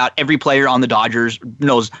everything about every player on the Dodgers,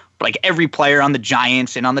 knows like every player on the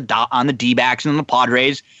Giants and on the D-backs and on the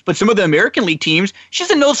Padres. But some of the American League teams, she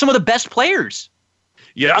doesn't know some of the best players.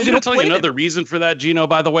 Yeah, I'm going to tell you another reason for that, Gino,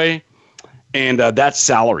 by the way, and that's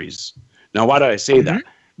salaries. Now, why do I say that?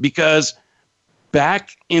 Because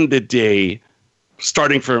back in the day,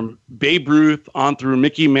 starting from Babe Ruth on through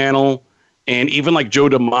Mickey Mantle and even like Joe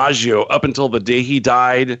DiMaggio up until the day he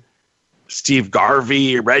died, Steve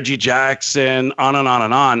Garvey, Reggie Jackson, on and on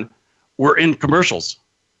and on, were in commercials.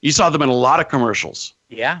 You saw them in a lot of commercials.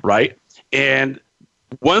 Yeah. Right? And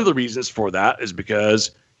one of the reasons for that is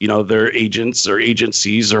because, their agents or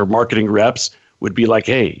agencies or marketing reps would be like,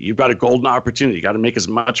 hey, you've got a golden opportunity. You got to make as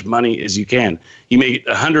much money as you can. You made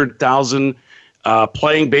 $100,000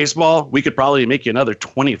 playing baseball. We could probably make you another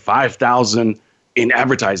 $25,000 in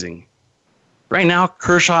advertising. Right now,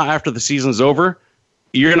 Kershaw, after the season's over,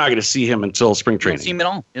 you're not going to see him until spring training. You don't see him at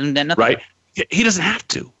all. Isn't that nothing? Right? He doesn't have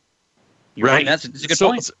to. Right? That's a good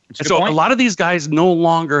point. So a lot of these guys no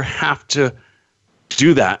longer have to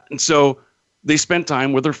do that. And so they spend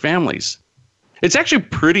time with their families. It's actually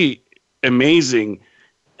pretty amazing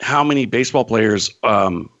how many baseball players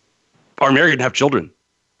are married and have children.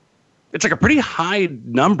 It's like a pretty high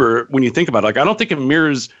number when you think about it. Like, I don't think it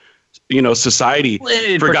mirrors, society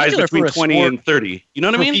for guys between 20 and 30. You know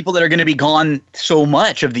what I mean? People that are going to be gone so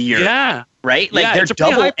much of the year. Yeah. Right? Like, they're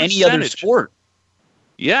double any other sport.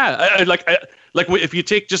 Yeah. Like if you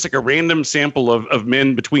take just like a random sample of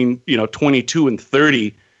men between, 22 and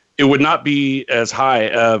 30, it would not be as high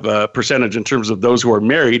of a percentage in terms of those who are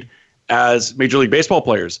married as Major League Baseball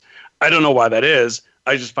players. I don't know why that is.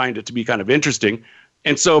 I just find it to be kind of interesting.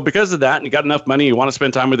 And so because of that, and you got enough money, you want to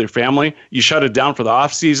spend time with your family, you shut it down for the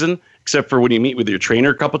off season, except for when you meet with your trainer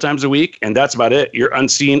a couple times a week. And that's about it. You're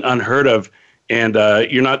unseen, unheard of. And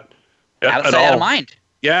you're not out of mind.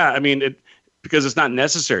 Yeah. I mean, because it's not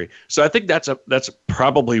necessary. So I think that's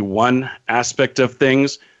probably one aspect of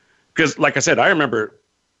things. Because like I said, I remember,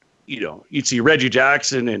 you'd see Reggie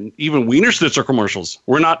Jackson and even Wiener Schnitzel commercials.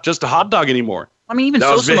 We're not just a hot dog anymore. I mean, even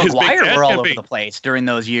Sosa and McGuire were all over the place during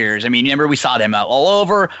those years. I mean, remember we saw them all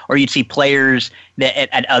over, or you'd see players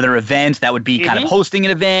that at other events that would be kind of hosting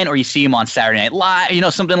an event, or you see them on Saturday Night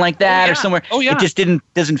Live, something like that, or somewhere. Oh, yeah. It just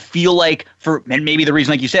doesn't feel like and maybe the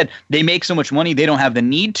reason, like you said, they make so much money, they don't have the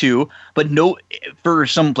need to, but for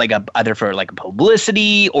some, either for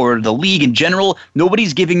publicity or the league in general,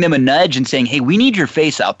 nobody's giving them a nudge and saying, hey, we need your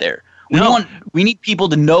face out there. We need people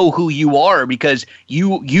to know who you are because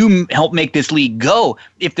you help make this league go.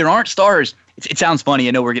 If there aren't stars, it sounds funny.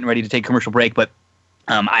 I know we're getting ready to take a commercial break, but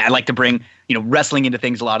I like to bring, wrestling into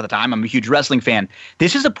things a lot of the time. I'm a huge wrestling fan.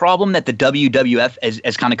 This is a problem that the WWF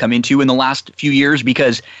has kind of come into in the last few years,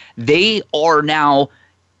 because they are now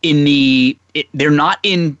they're not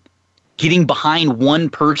in getting behind one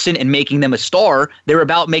person and making them a star. They're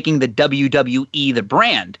about making the WWE the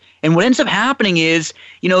brand. And what ends up happening is,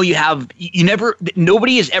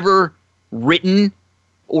 nobody is ever written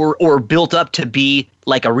or built up to be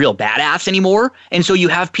like a real badass anymore. And so you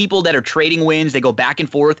have people that are trading wins, they go back and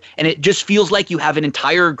forth, and it just feels like you have an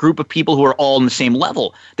entire group of people who are all on the same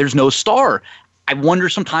level. There's no star. I wonder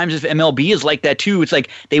sometimes if MLB is like that too. It's like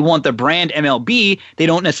they want the brand MLB. They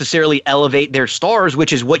don't necessarily elevate their stars,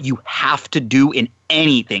 which is what you have to do in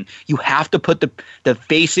anything. You have to put the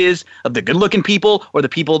faces of the good-looking people, or the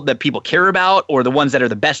people that people care about, or the ones that are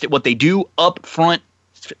the best at what they do, up front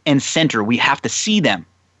and center. We have to see them.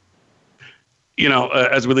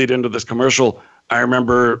 As we lead into this commercial, I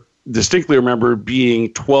distinctly remember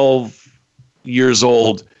being 12 years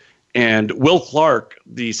old, and Will Clark,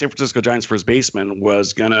 the San Francisco Giants first baseman,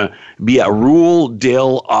 was going to be at Rural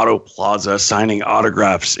Dale Auto Plaza signing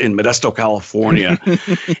autographs in Modesto, California.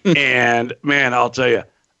 And man, I'll tell you,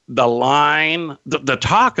 the line, the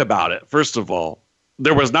talk about it, first of all,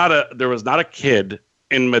 there was not a kid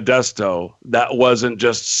in Modesto that wasn't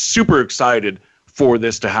just super excited for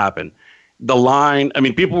this to happen. The line,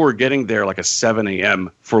 people were getting there like at 7 a.m.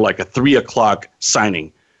 for like a 3 o'clock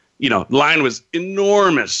signing. The line was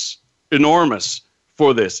enormous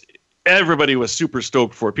for this. Everybody was super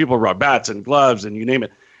stoked for it. People brought bats and gloves and you name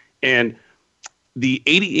it. And the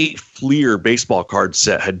 88 Fleer baseball card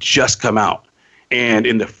set had just come out. And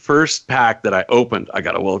in the first pack that I opened, I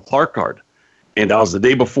got a Will Clark card. And that was the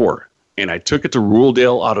day before. And I took it to Rural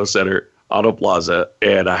Dale Auto Plaza,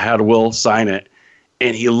 and I had Will sign it.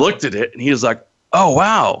 And he looked at it and he was like, "Oh,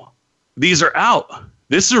 wow, these are out.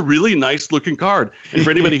 This is a really nice looking card." And for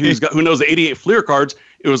anybody who knows the 88 Fleer cards,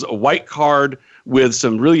 it was a white card with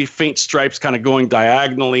some really faint stripes kind of going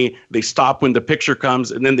diagonally. They stop when the picture comes,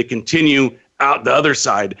 and then they continue out the other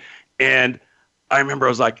side. And I remember I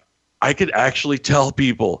was like, I could actually tell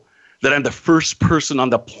people that I'm the first person on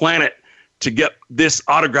the planet to get this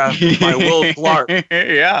autograph by Will Clark.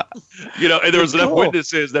 Yeah. And there was enough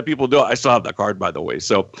witnesses that people do it. I still have that card, by the way.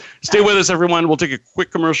 So stay with us, everyone. We'll take a quick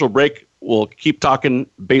commercial break. We'll keep talking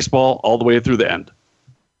baseball all the way through the end.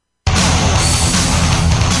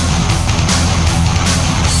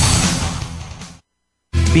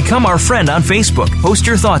 Become our friend on Facebook. Post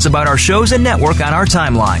your thoughts about our shows and network on our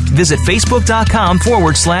timeline. Visit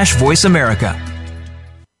Facebook.com/Voice America.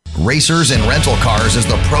 Racers and Rental Cars is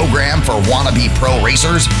the program for wannabe pro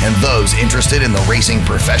racers and those interested in the racing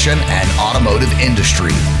profession and automotive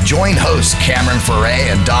industry. Join hosts Cameron Foray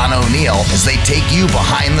and Don O'Neill as they take you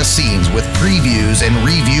behind the scenes with previews and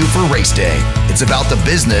review for race day. It's about the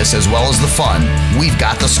business as well as the fun. We've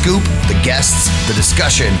got the scoop, the guests, the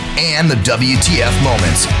discussion, and the WTF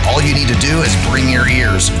moments. All you need to do is bring your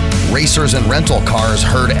ears. Racers and Rental Cars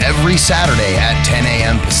heard every Saturday at 10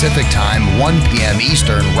 a.m. Pacific Time, 1 p.m.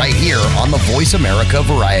 Eastern, right here on the Voice America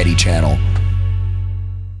Variety Channel.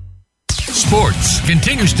 Sports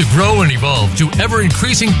continues to grow and evolve to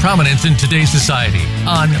ever-increasing prominence in today's society.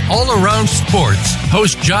 On All Around Sports,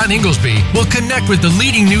 host John Inglesby will connect with the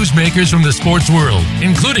leading newsmakers from the sports world,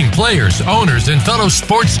 including players, owners, and fellow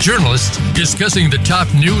sports journalists, discussing the top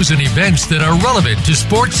news and events that are relevant to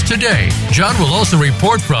sports today. John will also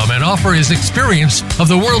report from and offer his experience of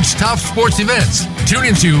the world's top sports events. Tune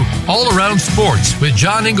into All Around Sports with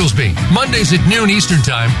John Inglesby, Mondays at noon Eastern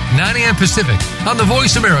Time, 9 a.m. Pacific, on the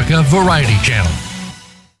Voice America Variety Channel.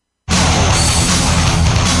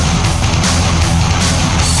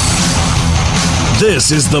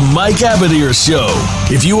 This is the Mike Abedier Show.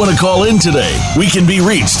 If you want to call in today, we can be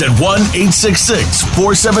reached at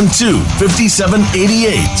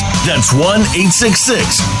 1-866-472-5788. That's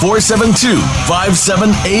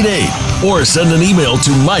 1-866-472-5788. Or send an email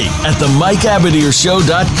to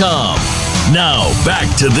mike@themikeabediershow.com. Now,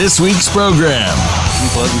 back to this week's program. I'm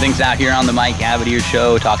closing things out here on the Mike Abedier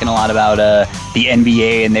Show, talking a lot about the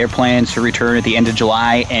NBA and their plans to return at the end of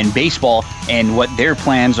July, and baseball and what their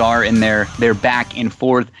plans are in their back and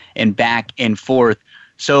forth.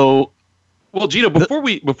 So, well, Gino, before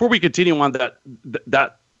we continue on that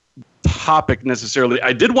topic necessarily,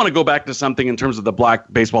 I did want to go back to something in terms of the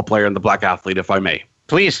black baseball player and the black athlete, if I may.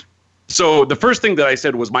 Please. So the first thing that I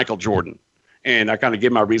said was Michael Jordan. And I kind of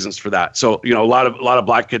gave my reasons for that. So, a lot of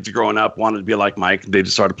black kids growing up wanted to be like Mike. They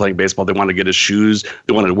just started playing baseball. They wanted to get his shoes.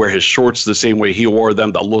 They wanted to wear his shorts the same way he wore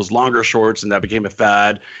them, those longer shorts, and that became a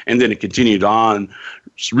fad. And then it continued on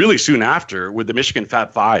really soon after with the Michigan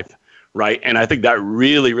Fab Five, right? And I think that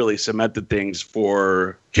really, really cemented things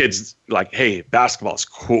for kids like, hey, basketball is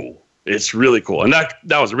cool. It's really cool. And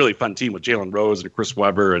that was a really fun team with Jalen Rose and Chris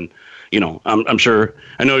Webber. And, I'm sure,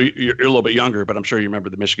 I know you're a little bit younger, but I'm sure you remember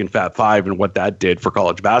the Michigan Fat Five and what that did for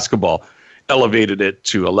college basketball. Elevated it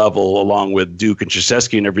to a level, along with Duke and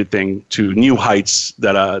Krzyzewski and everything, to new heights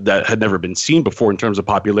that had never been seen before in terms of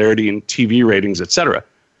popularity and TV ratings, etc.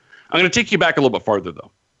 I'm going to take you back a little bit farther,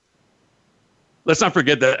 though. Let's not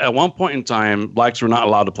forget that at one point in time, blacks were not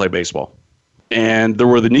allowed to play baseball. And there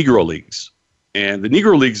were the Negro Leagues. And the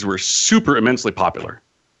Negro Leagues were super immensely popular.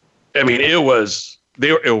 I mean,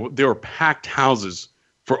 they were packed houses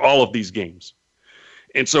for all of these games.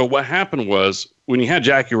 And so what happened was, when you had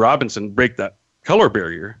Jackie Robinson break that color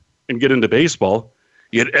barrier and get into baseball,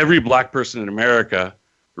 you had every black person in America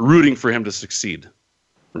rooting for him to succeed,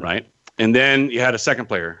 right? And then you had a second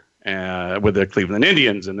player with the Cleveland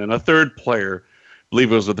Indians, and then a third player, I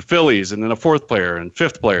believe it was with the Phillies, and then a fourth player and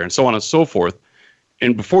fifth player, and so on and so forth.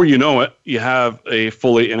 And before you know it, you have a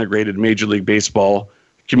fully integrated Major League Baseball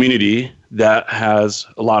community that has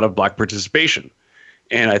a lot of black participation.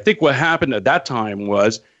 And I think what happened at that time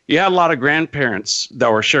was you had a lot of grandparents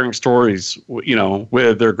that were sharing stories,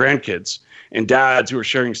 with their grandkids, and dads who were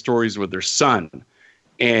sharing stories with their son.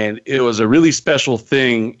 And it was a really special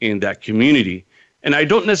thing in that community. And I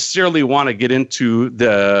don't necessarily want to get into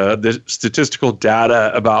the statistical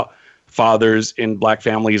data about fathers in black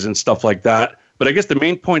families and stuff like that. But I guess the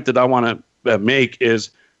main point that I want to make is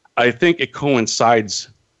I think it coincides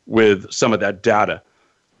with some of that data.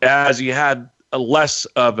 As you had less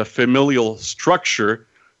of a familial structure,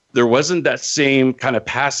 there wasn't that same kind of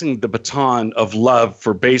passing the baton of love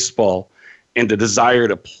for baseball and the desire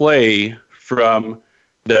to play from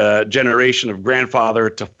the generation of grandfather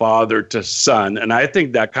to father to son. And I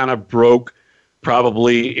think that kind of broke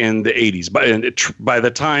probably in the 80s. By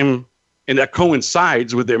the time, and that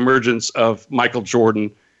coincides with the emergence of Michael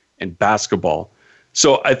Jordan and basketball.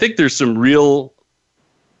 So I think there's some real,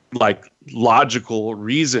 logical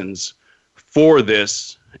reasons for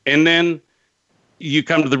this. And then you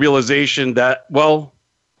come to the realization that, well,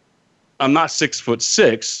 I'm not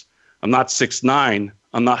 6'6", I'm not 6'9",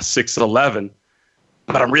 I'm not 6'11",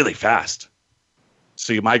 but I'm really fast.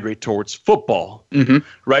 So you migrate towards football,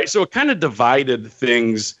 right? So it kind of divided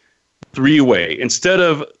things three-way. Instead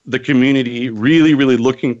of the community really, really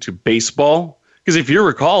looking to baseball, because if you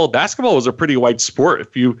recall, basketball was a pretty white sport.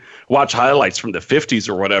 If you watch highlights from the 50s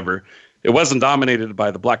or whatever, it wasn't dominated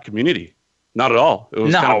by the black community. Not at all. It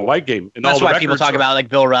was kind of a white game. And that's why people talk about like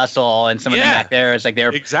Bill Russell and some of them back there. It's like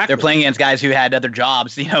they're playing against guys who had other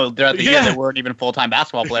jobs, throughout the year that weren't even full-time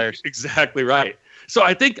basketball players. Exactly right. So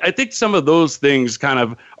I think some of those things kind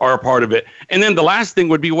of are a part of it. And then the last thing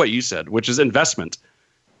would be what you said, which is investment.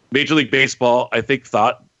 Major League Baseball, I think,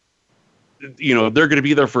 thought, they're going to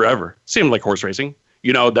be there forever. Same like horse racing.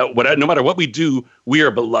 That no matter what we do, we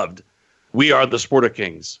are beloved. We are the sport of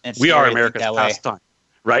kings. We are America's pastime.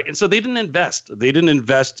 Right. And so they didn't invest. They didn't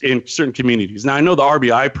invest in certain communities. Now, I know the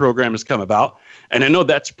RBI program has come about, and I know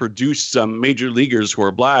that's produced some major leaguers who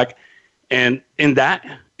are black. And in that,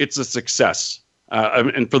 it's a success.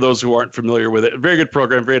 And for those who aren't familiar with it, a very good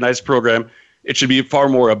program, very nice program. It should be far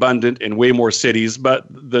more abundant in way more cities. But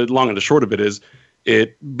the long and the short of it is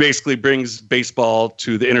it basically brings baseball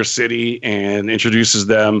to the inner city and introduces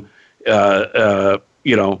them, to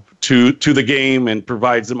the game and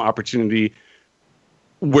provides them opportunity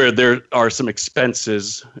where there are some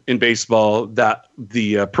expenses in baseball that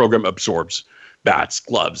the program absorbs: bats,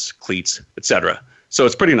 gloves, cleats, etc. So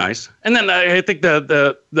it's pretty nice. And then I think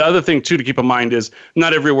the other thing too to keep in mind is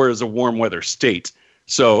not everywhere is a warm weather state,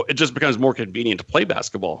 so it just becomes more convenient to play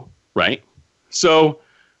basketball, right? So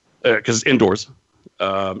because indoors,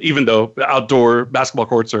 even though outdoor basketball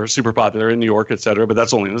courts are super popular in New York, etc., but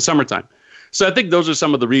that's only in the summertime. So I think those are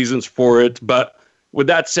some of the reasons for it, but. With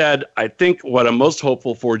that said, I think what I'm most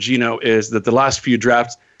hopeful for, Gino, is that the last few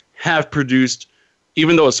drafts have produced,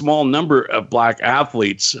 even though a small number of black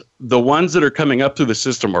athletes, the ones that are coming up through the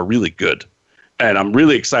system are really good. And I'm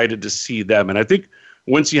really excited to see them. And I think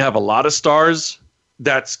once you have a lot of stars,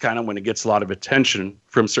 that's kind of when it gets a lot of attention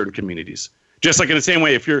from certain communities. Just like in the same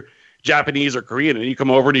way, if you're Japanese or Korean and you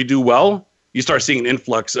come over and you do well, you start seeing an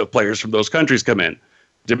influx of players from those countries come in.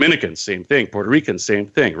 Dominicans, same thing. Puerto Ricans, same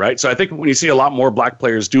thing, right? So I think when you see a lot more black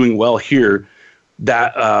players doing well here,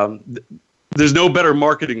 that there's no better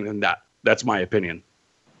marketing than that. That's my opinion.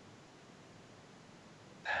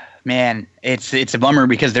 Man, it's a bummer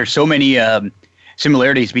because there's so many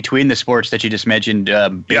similarities between the sports that you just mentioned,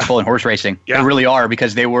 baseball and horse racing. Yeah. There really are,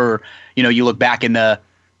 because they were, you look back in the,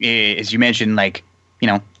 as you mentioned,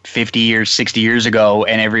 50 years, 60 years ago,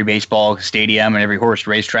 and every baseball stadium and every horse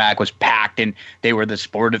racetrack was packed, and they were the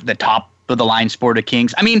top of the line sport of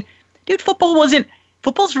kings. I mean, dude, football's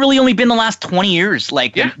really only been the last 20 years,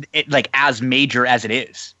 like as major as it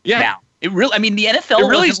is now. It really, I mean, the NFL. It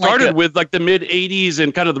really started with like the mid '80s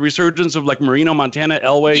and kind of the resurgence of like Marino, Montana,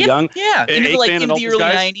 Elway, Young, into the early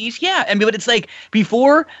 '90s. Yeah, I mean, but it's like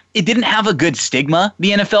before it didn't have a good stigma.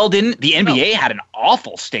 The NFL didn't. The NBA had an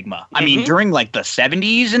awful stigma. I mean, during like the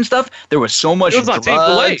 '70s and stuff, there was so much. It was on tape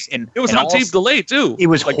delay. It was on tape delay too. It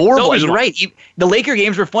was like horrible. You're right. The Laker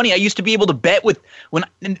games were funny. I used to be able to bet with we're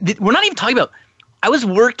not even talking about. I was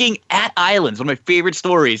working at Islands, one of my favorite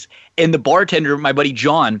stories, and the bartender, my buddy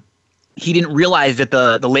John. He didn't realize that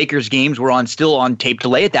the Lakers games were still on tape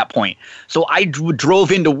delay at that point. So I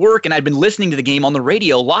drove into work, and I'd been listening to the game on the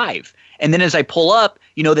radio live. And then as I pull up,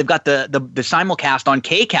 they've got the simulcast on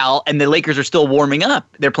KCAL, and the Lakers are still warming up.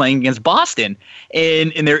 They're playing against Boston,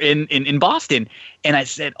 and they're in Boston. And I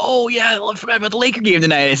said, "Oh yeah, I forgot about the Laker game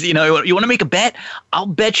tonight." I said, you want to make a bet? I'll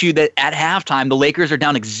bet you that at halftime the Lakers are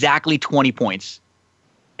down exactly 20 points.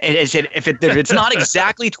 And I said, if it's not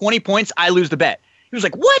exactly 20 points, I lose the bet. He was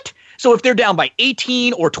like, "What?" So if they're down by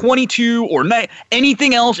 18 or 22 or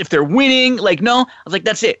anything else, if they're winning, no. I was like,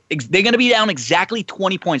 that's it. They're going to be down exactly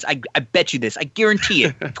 20 points. I bet you this. I guarantee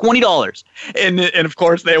it. $20. And of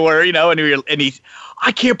course they were, and he's,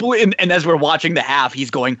 I can't believe, and as we're watching the half, he's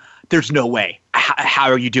going, there's no way. How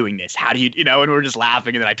are you doing this? How do you, and we're just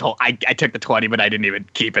laughing. And then I took the 20, but I didn't even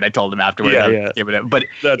keep it. I told him afterwards. Yeah. But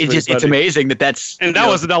it's amazing that's. And that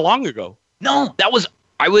wasn't that long ago. No,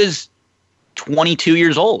 I was 22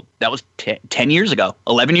 years old. That was 10 years ago,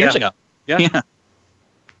 11 years ago. Yeah.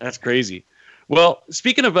 That's crazy. Well,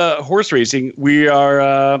 speaking of horse racing, we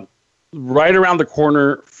are right around the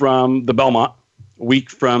corner from the Belmont, a week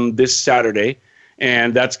from this Saturday.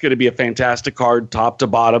 And that's going to be a fantastic card, top to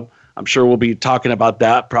bottom. I'm sure we'll be talking about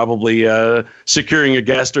that, probably securing a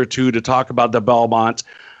guest or two to talk about the Belmont.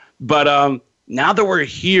 But now that we're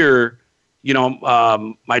here,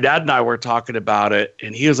 my dad and I were talking about it,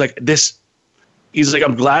 and he was like, he's like,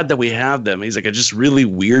 I'm glad that we have them. He's like, it's just really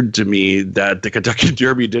weird to me that the Kentucky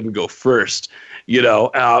Derby didn't go first, and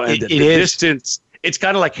the distance, it's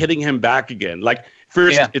kind of like hitting him back again. Like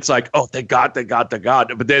first it's like, oh, thank God.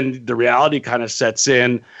 But then the reality kind of sets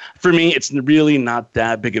in. For me, it's really not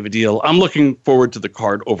that big of a deal. I'm looking forward to the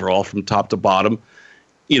card overall from top to bottom.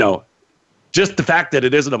 Just the fact that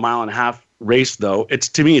it isn't a 1.5 mile race, though,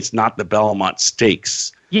 to me, it's not the Belmont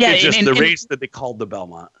Stakes. Yeah, it's just the race that they called the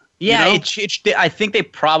Belmont. Yeah, I think they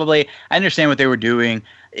probably – I understand what they were doing.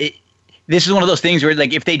 This is one of those things where,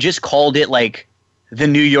 if they just called it, the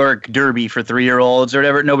New York Derby for 3-year-olds or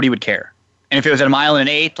whatever, nobody would care. And if it was at 1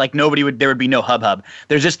 1/8 mile, there would be no hubbub.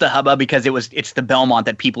 There's just the hubbub because it's the Belmont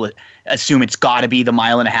that people assume it's got to be the 1.5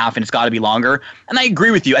 mile and it's got to be longer. And I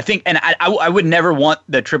agree with you. I think – and I would never want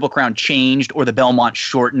the Triple Crown changed or the Belmont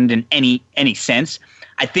shortened in any sense.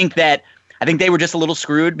 I think they were just a little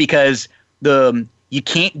screwed because you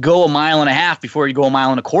can't go 1.5 miles before you go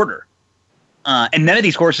 1.25 miles. And none of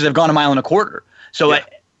these courses have gone 1.25 miles. So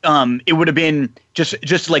it would have been just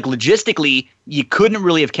logistically, you couldn't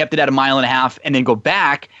really have kept it at 1.5 miles and then go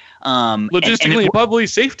back. Logistically, probably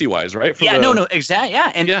safety wise, right? No, exactly.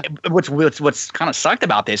 Yeah. And what's kind of sucked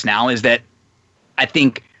about this now is that I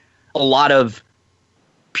think a lot of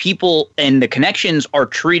people and the connections are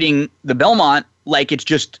treating the Belmont like it's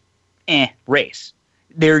just race.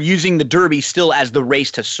 They're using the Derby still as the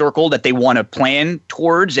race to circle that they want to plan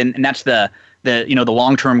towards, and that's the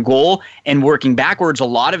long-term goal. And working backwards, a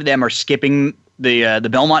lot of them are skipping the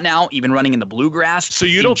Belmont now, even running in the Bluegrass. So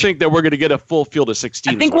you don't think that we're going to get a full field of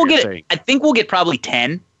 16? I think we'll get probably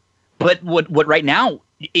 10. But what right now,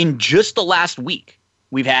 in just the last week,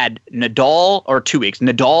 we've had Nadal, or 2 weeks.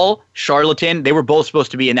 Nadal, Charlatan, they were both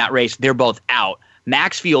supposed to be in that race. They're both out.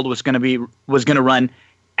 Maxfield was going to run.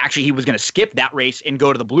 Actually, he was going to skip that race and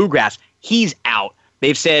go to the Bluegrass. He's out.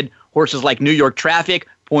 They've said horses like New York Traffic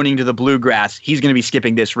pointing to the Bluegrass. He's going to be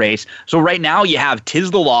skipping this race. So right now you have Tiz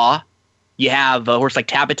the Law. You have a horse like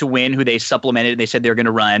Tap It to Win, who they supplemented. They said they're going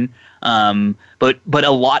to run. But a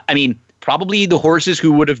lot. I mean, probably the horses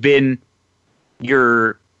who would have been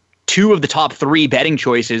your 2 of the top 3 betting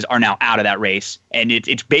choices are now out of that race, and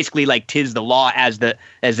it's basically like Tiz the Law as the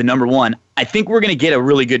number 1. I think we're going to get a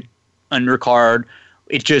really good undercard.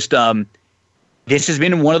 It's just this has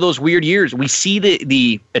been one of those weird years. We see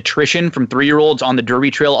the attrition from 3-year-olds on the Derby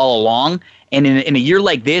trail all along, and in a year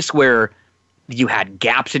like this where you had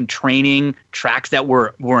gaps in training, tracks that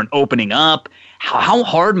weren't opening up, how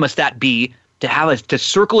hard must that be to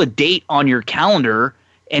circle a date on your calendar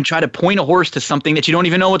and try to point a horse to something that you don't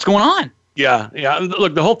even know what's going on? Yeah.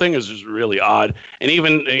 Look, the whole thing is just really odd. And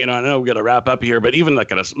even, I know we got to wrap up here, but even like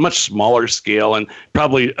at a much smaller scale and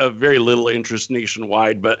probably a very little interest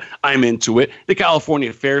nationwide, but I'm into it. The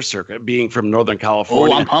California Fair Circuit, being from Northern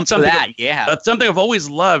California. Oh, I'm pumped for that. Yeah. That's something I've always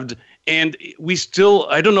loved. And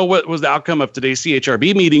I don't know what was the outcome of today's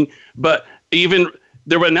CHRB meeting, but even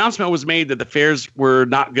the announcement was made that the fairs were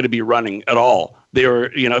not going to be running at all. They were,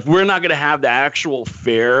 if we're not going to have the actual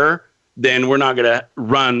fair, then we're not going to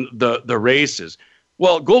run the races.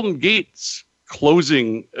 Well, Golden Gate's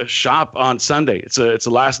closing shop on Sunday. It's the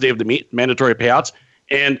last day of the mandatory payouts.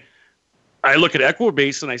 And I look at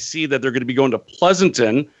Equibase and I see that they're going to be going to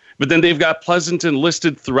Pleasanton, but then they've got Pleasanton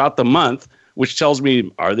listed throughout the month, which tells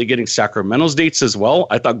me, are they getting Sacramento's dates as well?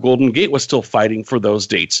 I thought Golden Gate was still fighting for those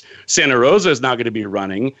dates. Santa Rosa is not going to be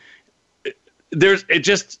running.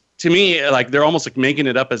 To me, like they're almost like making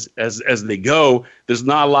it up as they go. There's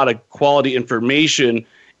not a lot of quality information.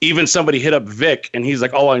 Even somebody hit up Vic, and he's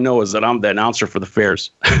like, "All I know is that I'm the announcer for the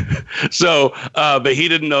fairs." So, but he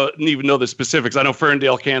didn't even know the specifics. I know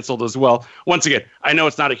Ferndale canceled as well. Once again, I know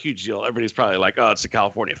it's not a huge deal. Everybody's probably like, "Oh, it's the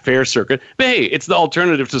California Fair Circuit," but hey, it's the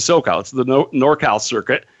alternative to SoCal. It's the NorCal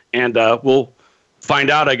Circuit, and we'll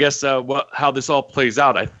find out, I guess, how this all plays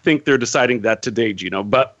out. I think they're deciding that today, Gino.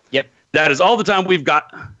 But yep. That is all the time we've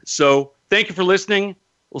got. So thank you for listening.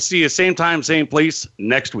 We'll see you same time, same place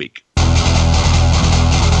next week.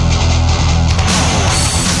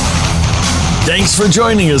 Thanks for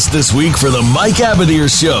joining us this week for the Mike Abadir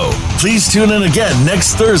Show. Please tune in again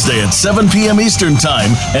next Thursday at 7 p.m. Eastern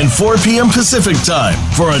Time and 4 p.m. Pacific Time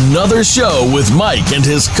for another show with Mike and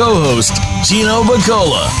his co-host, Gino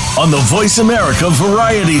Bacola, on the Voice America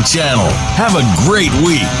Variety Channel. Have a great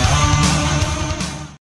week.